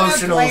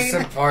emotional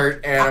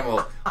support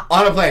animal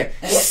on a plane.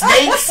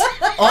 Snakes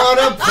on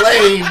a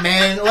plane,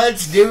 man.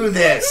 Let's do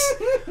this.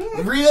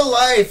 Real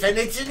life, and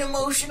it's an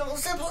emotional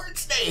support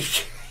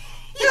snake.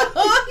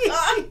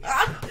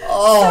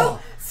 Oh.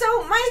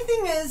 So my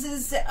thing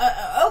is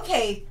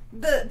okay,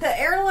 the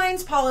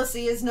airline's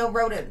policy is no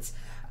rodents.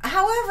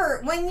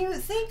 However, when you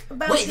think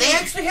about they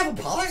actually have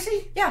a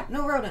policy? Yeah,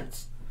 no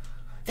rodents.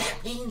 That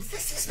means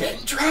this has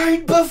been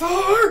tried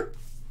before.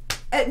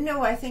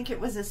 No, I think it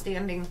was a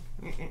standing.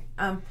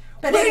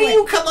 But Where do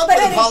you come up with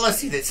a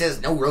policy that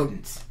says no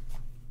rodents?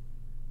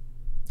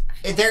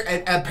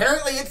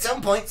 Apparently, at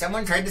some point,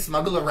 someone tried to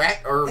smuggle a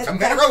rat or some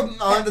kind of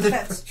rodent onto the...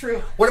 That's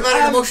true. What about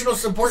an emotional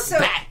support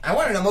bat? I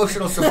want an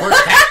emotional support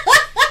bat.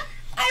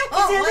 I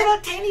want a little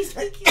tiny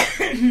squeaky.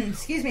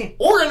 Excuse me.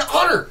 Or an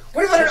otter.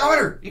 What about an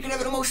otter? You can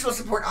have an emotional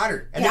support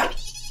otter. And yeah.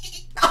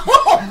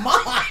 Oh,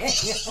 my.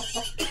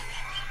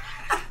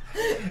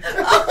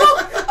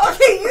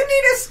 Okay, you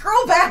need to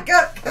scroll back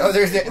up. Oh,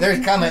 there's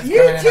comments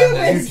YouTube coming in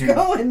on is YouTube.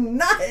 Going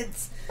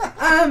nuts.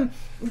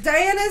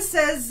 Diana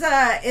says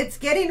it's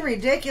getting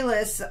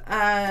ridiculous.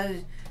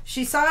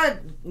 She saw a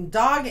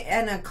dog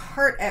and a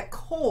cart at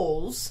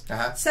Kohl's.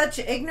 Such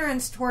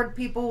ignorance toward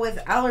people with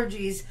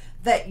allergies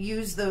that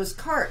use those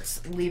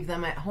carts. Leave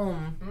them at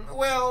home.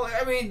 Well,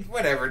 I mean,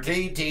 whatever. To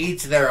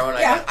each their own.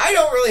 Yeah. I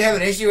don't really have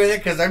an issue with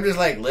it because I'm just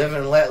like, live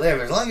and let live.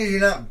 As long as you're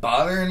not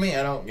bothering me,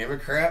 I don't give a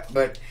crap.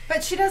 But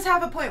she does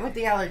have a point with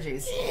the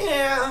allergies.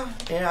 Yeah,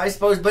 I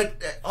suppose. But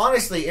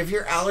honestly, if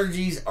your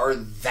allergies are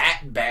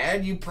that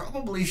bad, you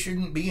probably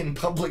shouldn't be in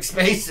public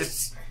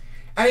spaces.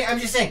 I mean, I'm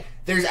just saying,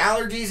 there's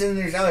allergies and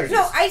there's allergies.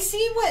 No, I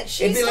see what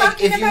she's talking about. It'd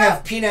be like if you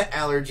have peanut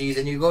allergies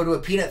and you go to a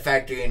peanut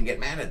factory and get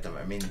mad at them.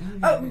 I mean...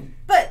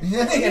 but,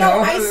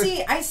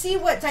 I see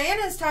what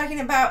Diana's talking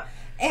about,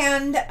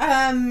 and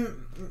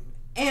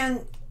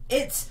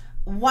it's...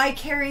 Why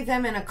carry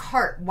them in a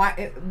cart?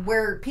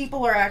 Where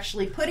people are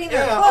actually putting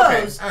their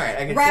clothes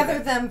rather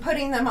than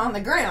putting them on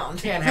the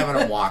ground. And having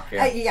them walk.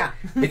 Yeah.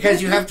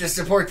 Because you have to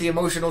support the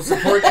emotional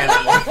support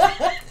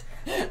animal.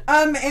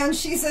 And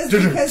she says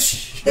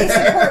because they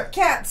support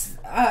cats,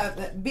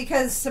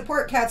 because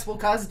support cats will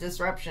cause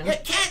disruption. Yeah,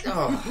 cat.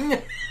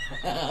 Oh.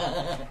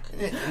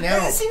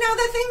 No. See, now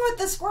the thing with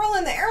the squirrel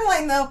in the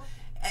airline, though,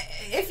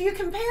 if you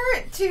compare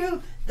it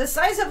to the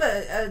size of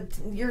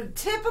your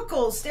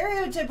typical,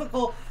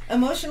 stereotypical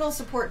emotional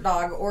support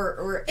dog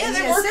or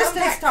any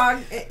assistance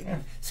dog,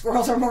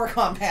 squirrels are more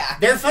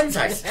compact. They're fun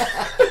size.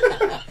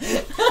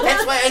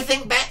 That's why I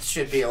think bats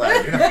should be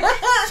allowed.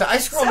 So I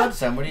scrolled up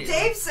some.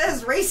 Dave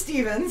says Ray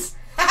Stevens.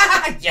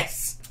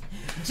 Yes.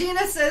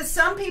 Gina says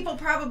some people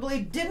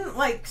probably didn't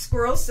like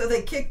squirrels, so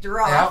they kicked her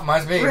off. Yeah,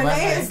 must be.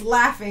 Renee is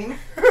laughing.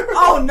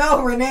 Oh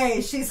no,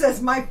 Renee. She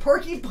says my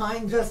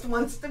porcupine just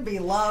wants to be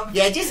loved.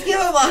 Yeah, just give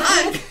him a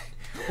hug.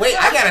 Wait,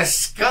 I got a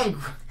skunk.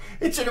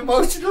 It's an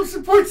emotional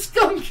support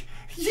skunk.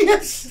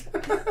 Yes.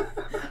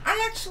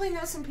 I actually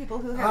know some people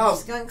who have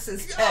skunks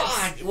as pets.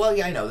 God. Well,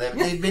 yeah, I know.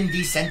 They've been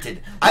descented.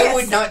 Yes. I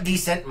would not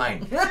descent I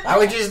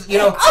would just,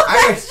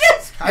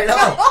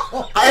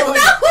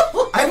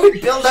 I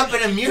would build up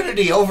an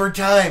immunity over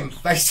time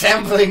by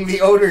sampling the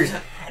odors.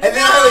 And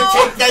then I would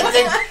take that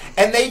thing,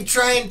 and they'd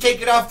try and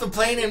take it off the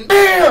plane, and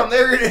bam,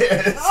 there it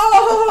is.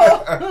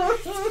 Oh.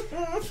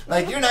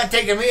 Like, you're not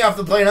taking me off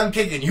the plane, I'm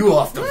kicking you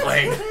off the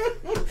plane.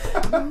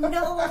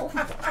 No,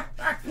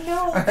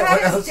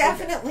 that is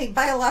definitely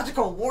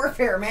biological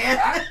warfare, man.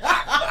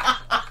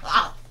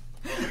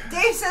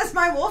 Dave says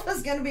my wolf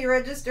is going to be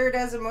registered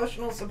as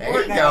emotional support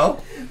there you now.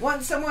 Go.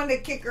 Want someone to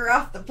kick her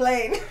off the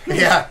plane.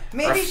 Yeah.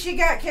 Maybe she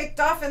got kicked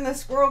off and the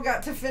squirrel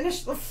got to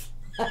finish the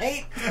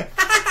flight.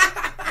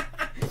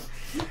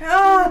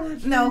 Oh,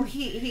 no,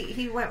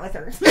 he went with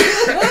her.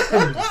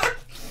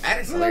 That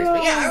is hilarious.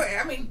 But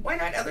yeah, I mean, why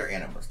not other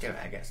animals too,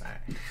 I guess.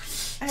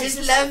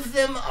 Just love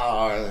them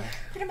all.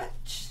 Pretty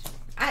much.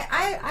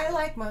 I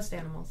like most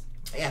animals.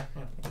 Yeah.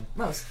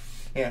 Most.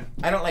 Yeah.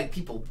 I don't like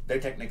people. They're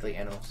technically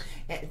animals.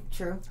 Yeah,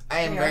 true.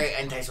 I am very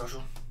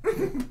antisocial.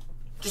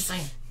 Just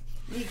saying.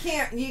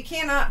 You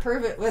cannot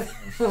prove it with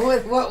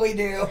what we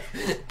do.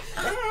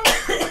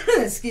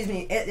 Excuse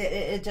me.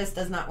 It just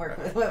does not work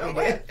with what we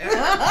do.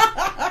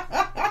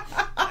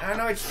 I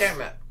know what you're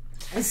talking about.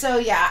 So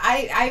yeah,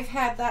 I've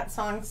had that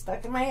song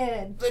stuck in my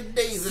head. The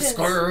day the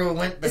squirrel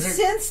went berserk.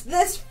 Since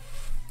this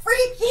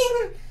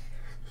freaking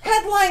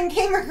headline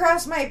came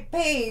across my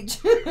page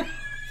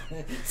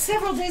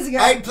several days ago.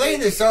 I'd play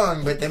the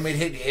song, but then we'd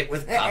hit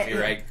with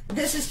copyright.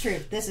 This is true.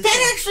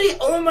 Actually,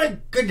 oh my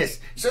goodness.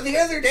 So the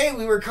other day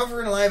we were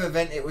covering a live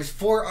event. It was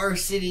for our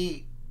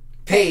city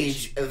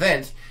page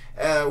event.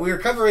 We were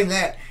covering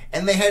that,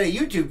 and they had a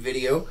YouTube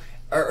video.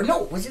 Or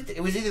no,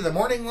 it was either the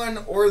morning one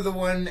or the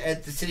one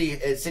at the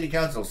city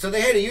council. So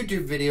they had a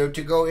YouTube video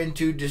to go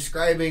into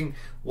describing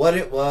what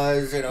it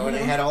was, and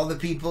it had all the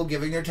people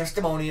giving their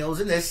testimonials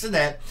and this and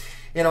that,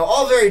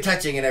 all very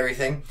touching and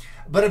everything.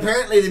 But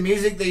apparently the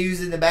music they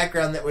used in the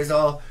background that was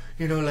all,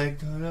 like,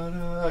 making,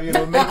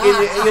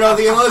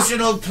 the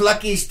emotional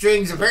plucky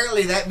strings.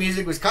 Apparently that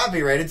music was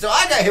copyrighted, so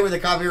I got hit with a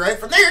copyright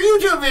from their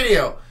YouTube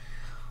video.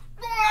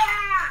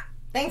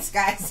 Thanks,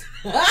 guys.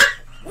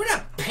 What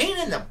a pain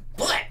in the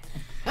butt.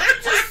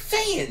 Just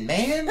saying,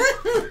 man.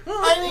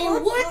 I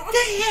mean, what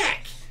the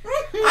heck?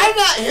 I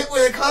got hit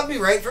with a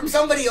copyright from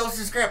somebody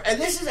else's crap,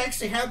 and this has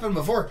actually happened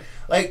before.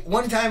 Like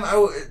one time,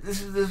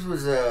 this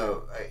was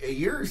a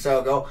year or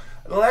so ago.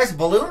 the last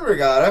balloon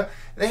regatta,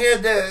 they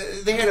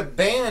had a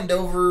band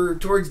over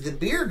towards the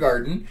beer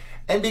garden,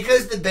 and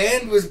because the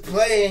band was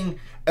playing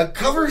a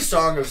cover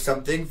song of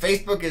something,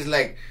 Facebook is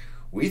like,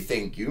 we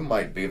think you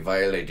might be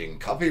violating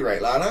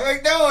copyright law. And I'm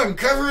like, no, I'm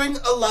covering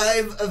a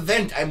live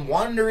event. I'm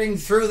wandering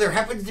through. There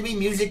happens to be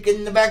music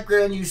in the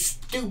background, you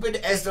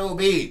stupid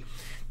SOB.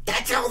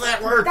 That's how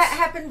that works. That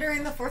happened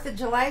during the 4th of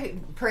July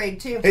parade,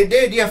 too. It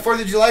did, yeah,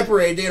 4th of July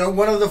parade. You know,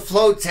 one of the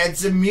floats had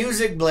some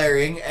music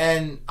blaring,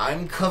 and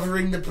I'm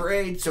covering the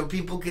parade so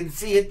people can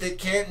see it that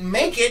can't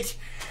make it.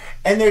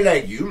 And they're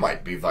like, you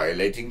might be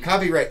violating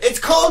copyright. It's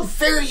called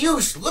fair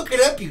use. Look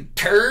it up, you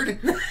turd.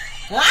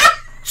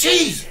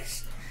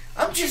 Jesus.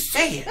 I'm just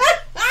saying.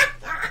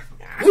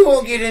 We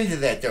won't get into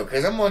that, though,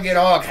 because I'm going to get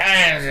all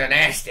kinds of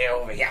nasty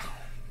over here.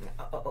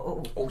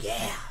 Oh,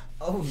 yeah.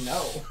 Oh,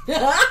 no.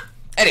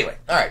 Anyway,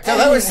 all right. So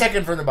that was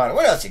second from the bottom.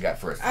 What else you got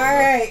for us? All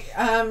right.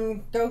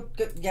 Go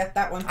get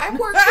that one. I'm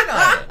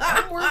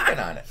working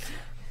on it.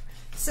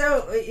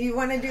 So you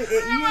want to do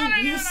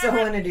it? You still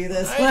want to do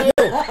this? I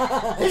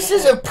do. This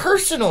is a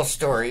personal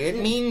story. It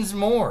means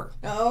more.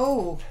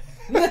 Oh.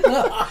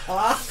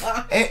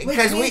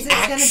 Because we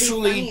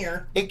actually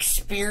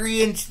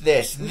experienced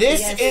this.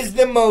 This is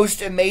the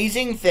most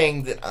amazing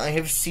thing that I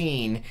have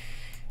seen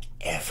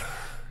ever.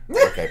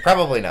 Okay,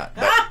 probably not.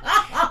 But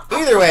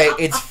either way,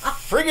 it's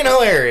friggin'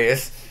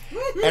 hilarious.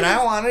 And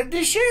I wanted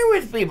to share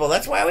with people.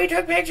 That's why we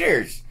took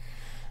pictures.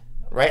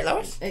 Right,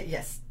 Lois?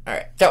 Yes. All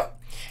right. So,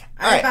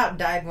 I about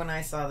died when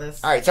I saw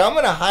this. All right, so I'm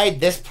going to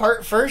hide this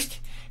part first.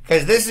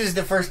 Because this is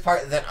the first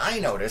part that I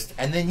noticed,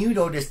 and then you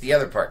noticed the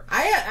other part.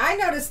 I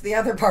noticed the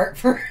other part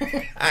first. All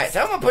right,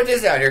 so I'm going to put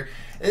this out here.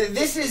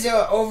 This is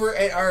over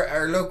at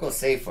our local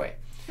Safeway.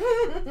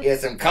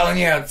 Yes, I'm calling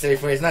you out,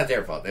 Safeway. It's not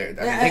their fault. They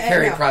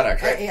carry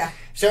products, right? Yeah.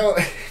 So,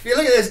 if you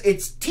look at this,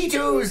 it's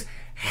Tito's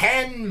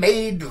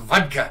handmade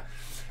vodka.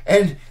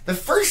 And the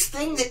first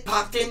thing that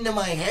popped into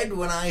my head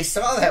when I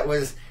saw that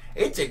was,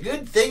 it's a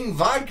good thing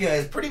vodka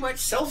is pretty much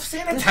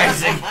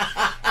self-sanitizing.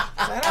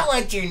 I don't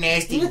want your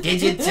nasty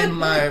digits in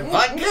my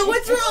vodka.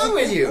 What's wrong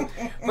with you?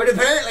 But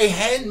apparently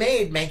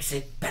handmade makes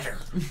it better.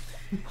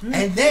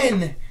 And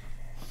then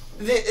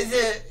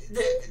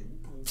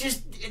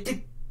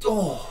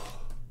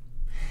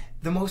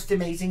the most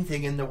amazing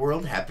thing in the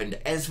world happened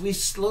as we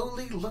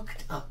slowly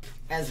looked up.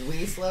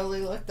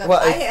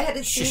 Well, I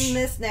had seen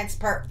this next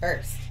part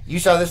first. You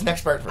saw this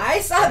next part first? I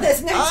saw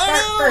this next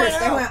part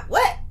first. I went,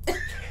 what?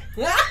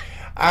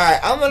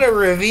 Alright, I'm going to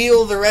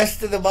reveal the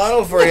rest of the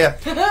bottle for you.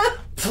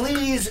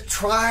 Please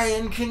try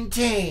and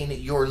contain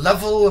your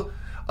level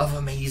of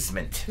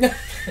amazement. There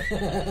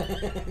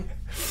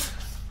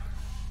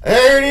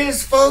it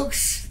is,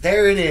 folks.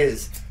 There it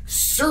is.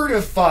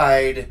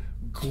 Certified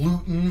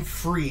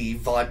gluten-free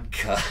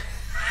vodka.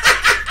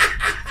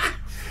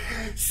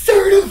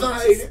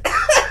 Certified.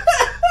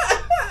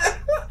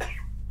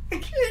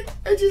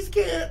 I just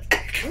can't.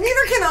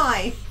 Neither can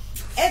I.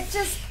 It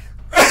just...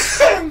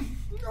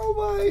 Oh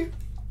my.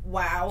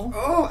 Wow.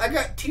 Oh, I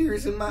got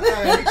tears in my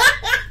eyes.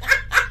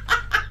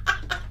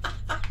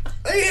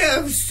 They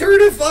have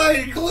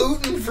certified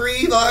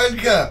gluten-free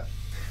vodka.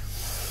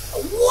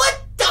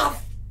 What the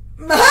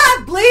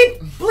bleep,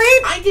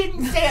 bleep. I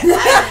didn't say it.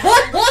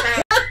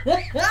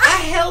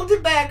 I held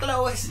it back,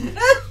 Lois.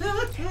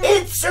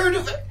 It's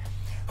certified.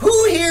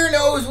 Who here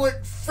knows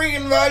what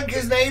freaking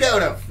vodka's made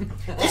out of?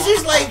 This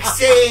is like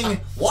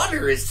saying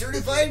water is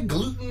certified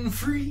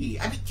gluten-free.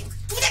 I mean,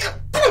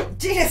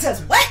 Gina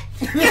says, what?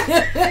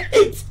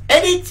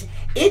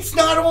 It's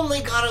not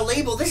only got a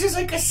label. This is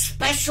like a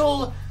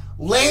special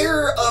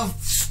layer of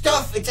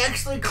stuff. It's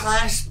actually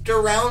clasped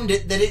around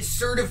it that it's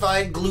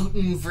certified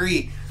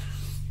gluten-free.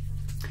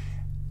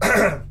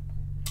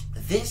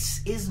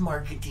 This is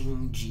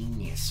marketing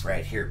genius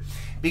right here.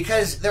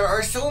 Because there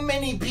are so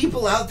many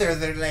people out there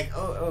that are like,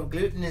 oh,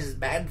 gluten is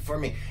bad for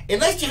me.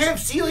 Unless you have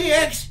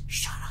celiacs,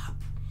 shut up.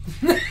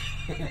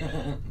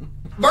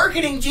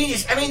 Marketing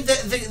genius. I mean,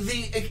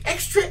 the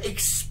extra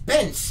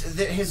expense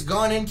that has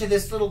gone into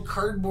this little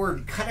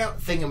cardboard cutout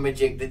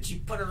thingamajig that you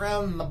put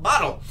around the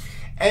bottle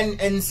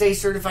and say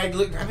certified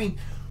gluten. I mean,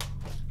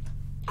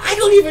 I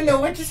don't even know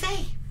what to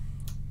say.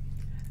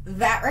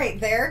 That right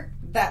there,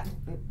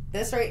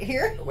 this right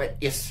here? What?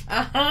 Yes.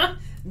 Uh-huh.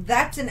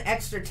 That's an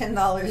extra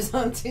 $10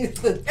 onto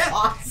the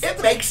cost.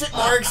 It makes it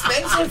more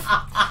expensive.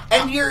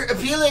 And you're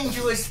appealing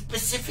to a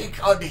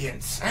specific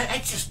audience. I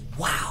just,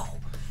 wow.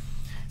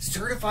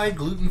 Certified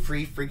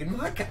gluten-free freaking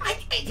vodka.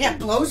 It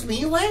blows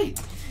me away.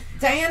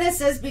 Diana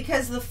says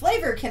because the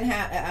flavor can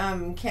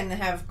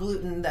have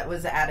gluten that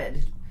was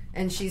added,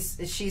 and she's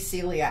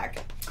celiac.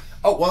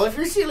 Oh, well, if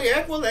you're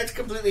celiac, well, that's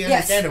completely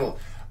understandable.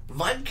 Yes.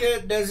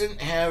 Vodka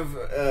doesn't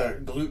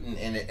have gluten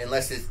in it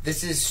unless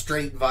this is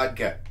straight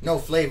vodka. No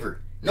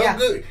flavor. No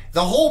gluten.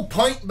 The whole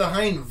point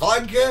behind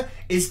vodka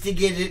is to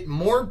get it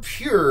more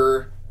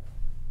pure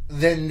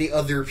than the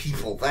other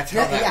people. That's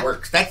how that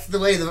works. That's the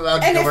way the vodka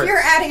works. And if you're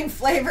adding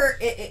flavor,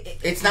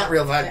 it's not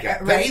real vodka.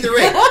 Right. But either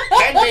way,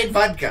 handmade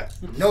vodka.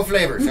 No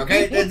flavors,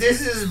 okay?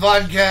 This is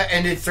vodka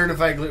and it's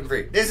certified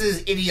gluten-free. This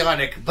is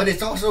idiotic, but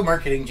it's also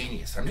marketing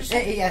genius. I'm just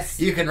saying. Yes.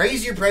 You can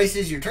raise your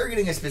prices. You're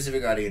targeting a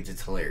specific audience.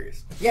 It's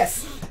hilarious.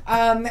 Yes.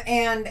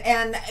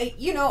 And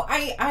you know,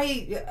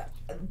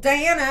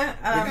 Diana...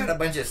 we got a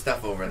bunch of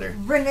stuff over there.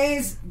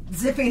 Renee's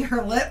zipping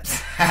her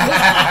lips.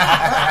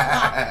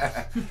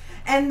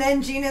 And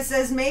then Gina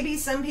says maybe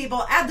some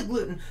people add the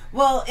gluten.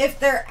 Well, if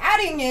they're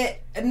adding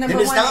it, number then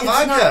it's one, not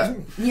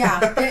vodka.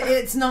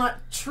 It's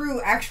not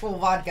true actual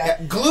vodka.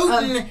 Yeah,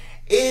 gluten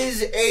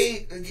is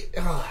a.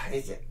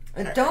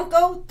 Don't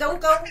go. But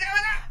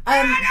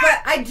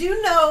I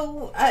do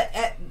know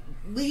at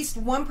least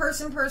one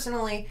person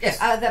personally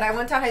that I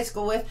went to high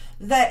school with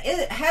that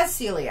has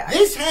celiac.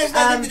 This has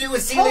nothing to do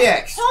with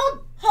celiacs.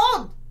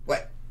 Hold.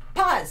 What?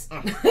 Pause.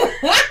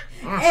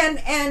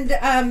 And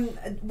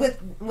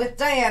with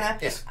Diana,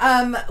 yes.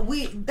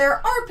 There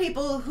are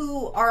people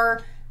who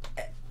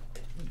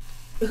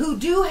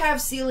do have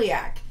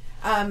celiac.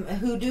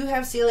 Who do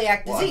have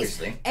celiac disease. Well,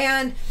 obviously.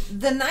 And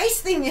the nice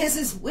thing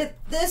is with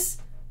this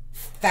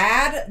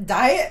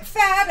diet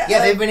fad.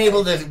 Yeah, they've been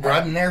able to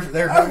broaden their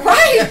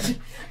right.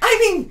 I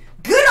mean,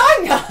 good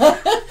on ya.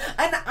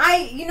 And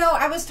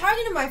I was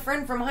talking to my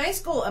friend from high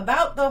school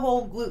about the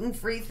whole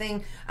gluten-free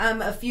thing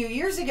a few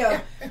years ago,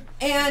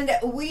 and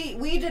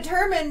we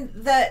determined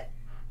that,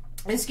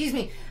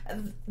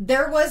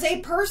 there was a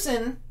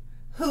person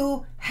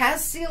who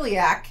has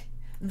celiac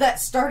that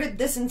started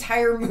this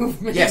entire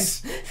movement.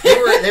 Yes,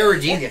 they were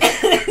genius.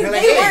 They're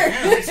like,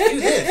 let's do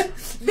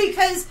this.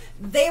 Because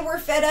they were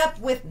fed up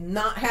with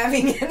not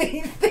having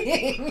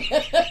anything.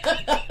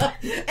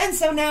 And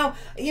so now,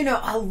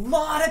 a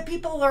lot of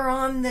people are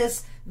on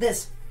this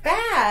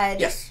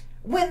fad. Yes.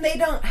 When they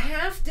don't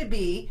have to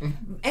be.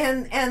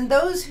 And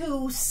those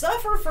who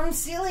suffer from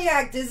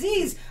celiac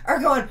disease are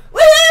going, woo!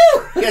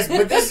 Yes,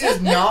 but this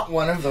is not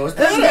one of those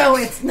products. No,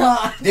 it's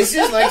not. This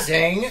is like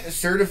saying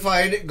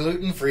certified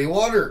gluten-free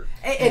water.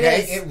 It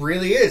is. It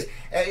really is.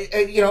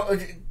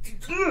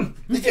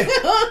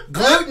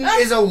 Gluten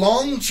is a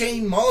long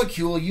chain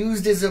molecule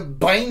used as a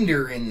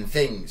binder in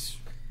things.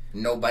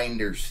 No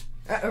binders.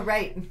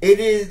 Right. It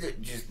is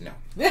just no.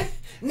 Now,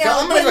 so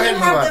I'm gonna go ahead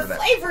and move on have to the that.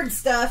 Flavored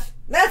stuff,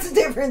 that's a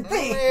different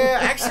thing. Yeah,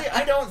 actually,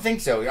 I don't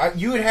think so.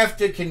 You would have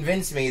to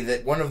convince me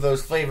that one of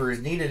those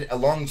flavors needed a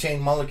long chain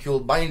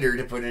molecule binder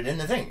to put it in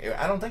the thing.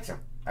 I don't think so.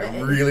 I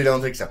really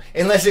don't think so.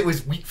 Unless it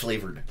was wheat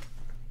flavored.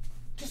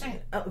 Just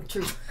saying. Oh,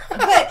 true.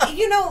 But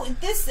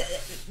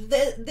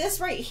this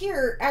right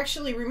here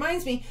actually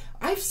reminds me.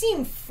 I've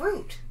seen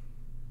fruit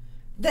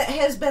that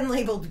has been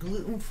labeled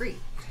gluten free.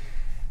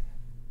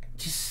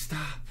 Just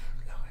stop,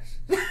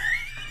 Lois.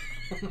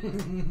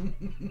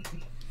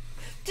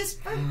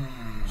 Just fruit.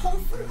 Whole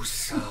fruit.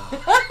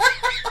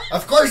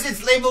 Of course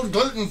it's labeled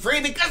gluten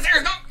free because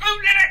there's no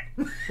gluten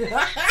in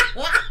it.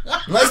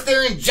 Unless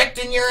they're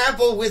injecting your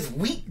apple with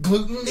wheat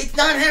gluten, it's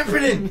not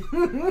happening.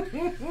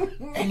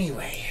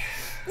 Anyway.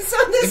 So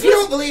if you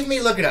don't believe me,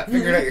 look it up.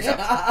 Figure it out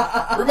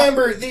yourself.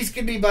 Remember, these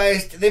could be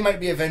biased. They might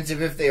be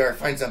offensive. If they are,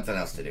 find something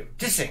else to do.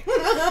 Just saying.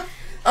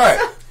 All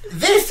right.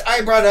 This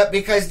I brought up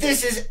because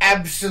this is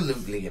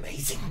absolutely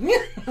amazing.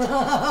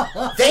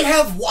 They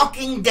have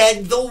Walking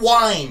Dead the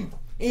wine.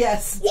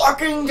 Yes.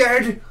 Walking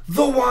Dead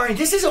the wine.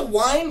 This is a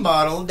wine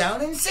bottle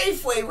down in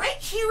Safeway right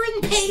here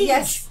in Page.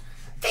 Yes.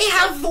 They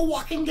have the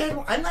Walking Dead.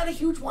 I'm not a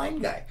huge wine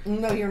guy.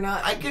 No, you're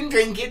not. I can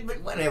drink it,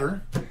 but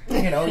whatever.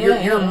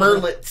 Your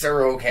Merlots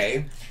are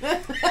okay.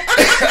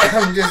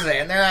 I'm just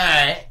saying, they're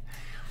alright.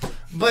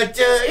 But,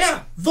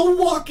 the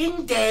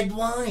Walking Dead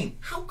wine.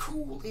 How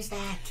cool is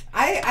that?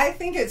 I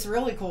think it's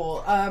really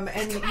cool.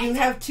 And you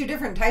have two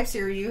different types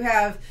here. You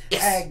have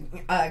a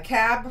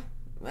Cabernet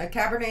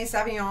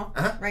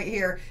Sauvignon right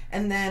here,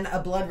 and then a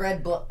blood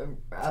red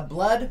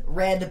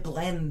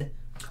blend.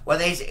 Well,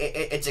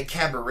 it's a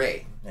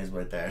cabaret, is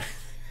what that.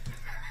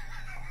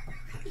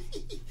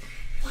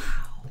 Wow.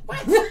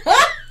 What?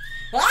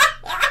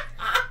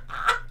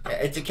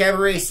 It's a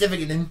cabaret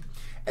Sauvignon.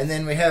 And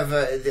then we have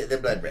the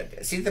blood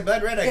red. See, the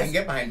blood red I can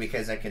get behind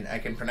because I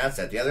can pronounce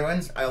that. The other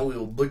ones, I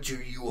will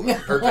butcher you on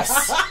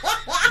purpose.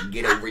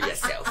 Get over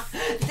yourself.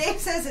 Dave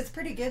says it's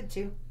pretty good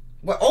too.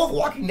 What? Oh, The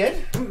Walking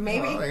Dead?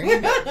 Maybe. Oh, there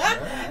you go.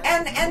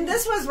 And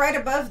this was right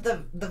above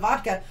the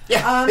vodka.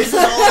 Yeah, this is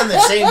all on the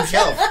same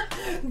shelf.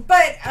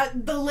 But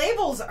the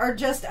labels are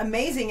just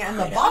amazing, and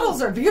the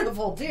bottles are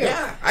beautiful too.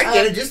 Yeah, I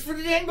get it just for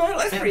the dang bottle.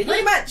 That's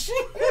pretty much.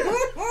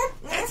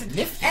 That's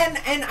nifty.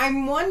 And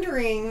I'm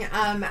wondering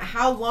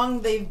how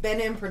long they've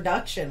been in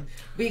production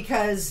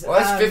because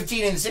it's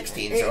 15 and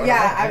 16. So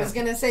I was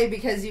gonna say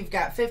because you've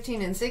got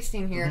 15 and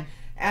 16 here.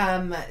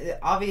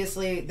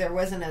 Obviously there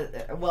wasn't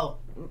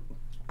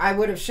I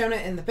would have shown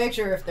it in the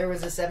picture if there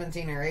was a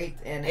 17 or 8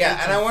 and 18.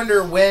 And I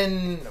wonder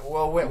when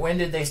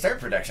did they start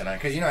production on it?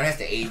 Because, it has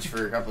to age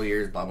for a couple of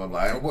years, blah, blah,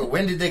 blah.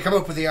 When did they come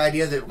up with the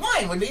idea that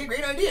wine would be a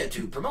great idea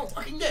to promote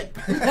Walking Dead?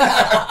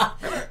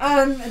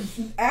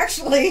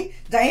 Actually,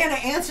 Diana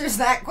answers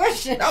that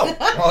question. Oh,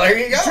 well, there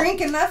you go.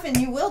 Drink enough and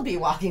you will be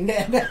Walking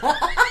Dead.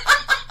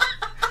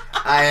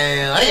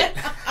 I like it.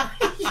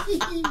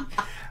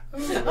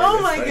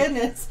 Oh my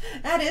goodness.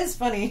 That is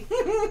funny.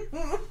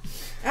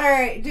 All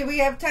right. Do we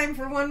have time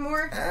for one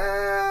more?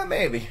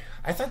 Maybe.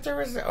 I thought there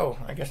was... Oh,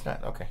 I guess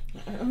not. Okay.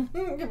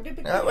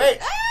 Wait.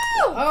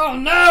 Oh,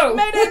 no.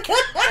 Medic.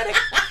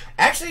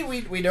 Actually,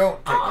 we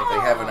don't technically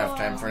have enough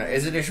time for it.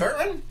 Is it a short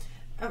one?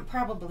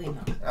 Probably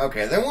not.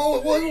 Okay, then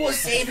we'll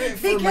save it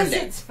for because Monday.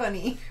 It's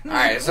funny. All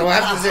right, so we'll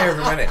have to save it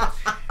for Monday.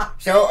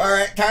 So, all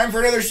right, time for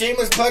another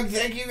shameless plug.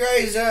 Thank you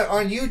guys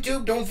on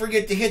YouTube. Don't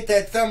forget to hit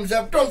that thumbs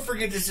up. Don't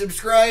forget to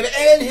subscribe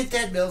and hit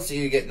that bell so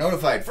you get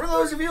notified. For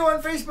those of you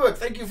on Facebook,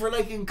 thank you for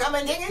liking,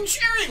 commenting, and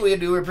sharing. We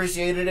do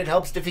appreciate it. It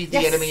helps defeat the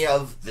enemy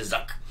of the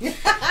Zuck.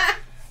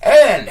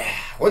 And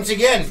once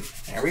again,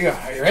 here we go.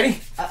 Are you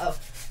ready? Uh-oh.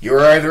 You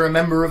are either a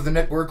member of the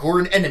network or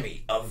an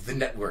enemy of the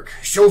network.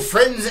 Show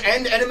friends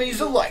and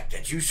enemies alike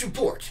that you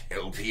support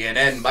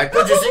LPNN by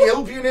purchasing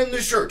LPNN the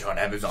shirt on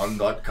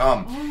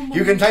Amazon.com.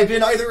 You can type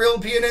in either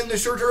LPNN the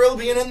shirt or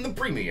LPNN the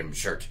premium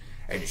shirt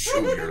and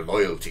show your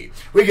loyalty.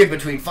 We get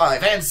between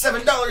 $5 and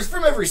 $7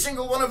 from every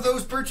single one of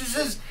those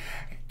purchases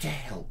to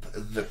help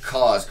the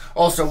cause.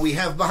 Also, we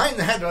have Behind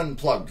the Hat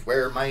Unplugged,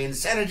 where my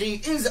insanity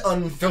is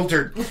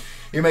unfiltered.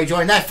 You may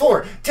join that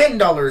for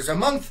 $10 a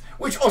month,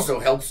 which also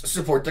helps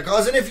support the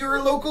cause. And if you're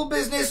a local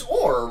business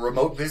or a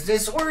remote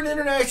business or an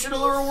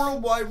international or a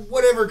worldwide,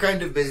 whatever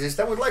kind of business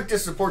that would like to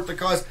support the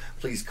cause,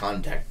 please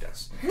contact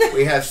us.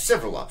 We have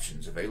several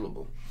options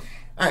available.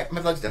 All right,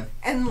 my plug's done.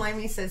 And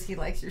Limey says he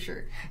likes your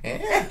shirt. Yeah.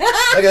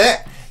 Look at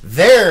that.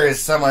 There is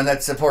someone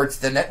that supports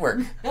the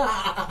network.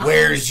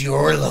 Where's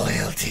your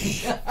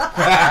loyalty?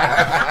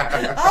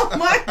 Oh,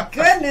 my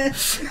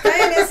goodness.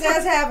 Diana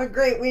says have a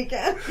great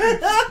weekend.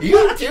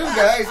 You too,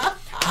 guys.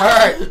 All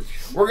right.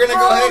 We're going to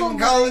go ahead and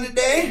call it a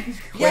day.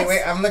 Yes.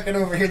 Wait. I'm looking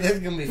over here. This is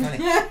going to be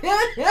funny.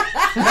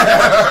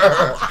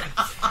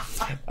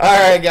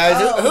 All right,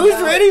 guys.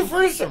 Who's ready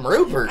for some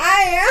Rupert?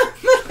 I am.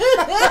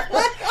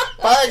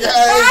 Bye, guys.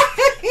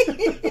 Bye.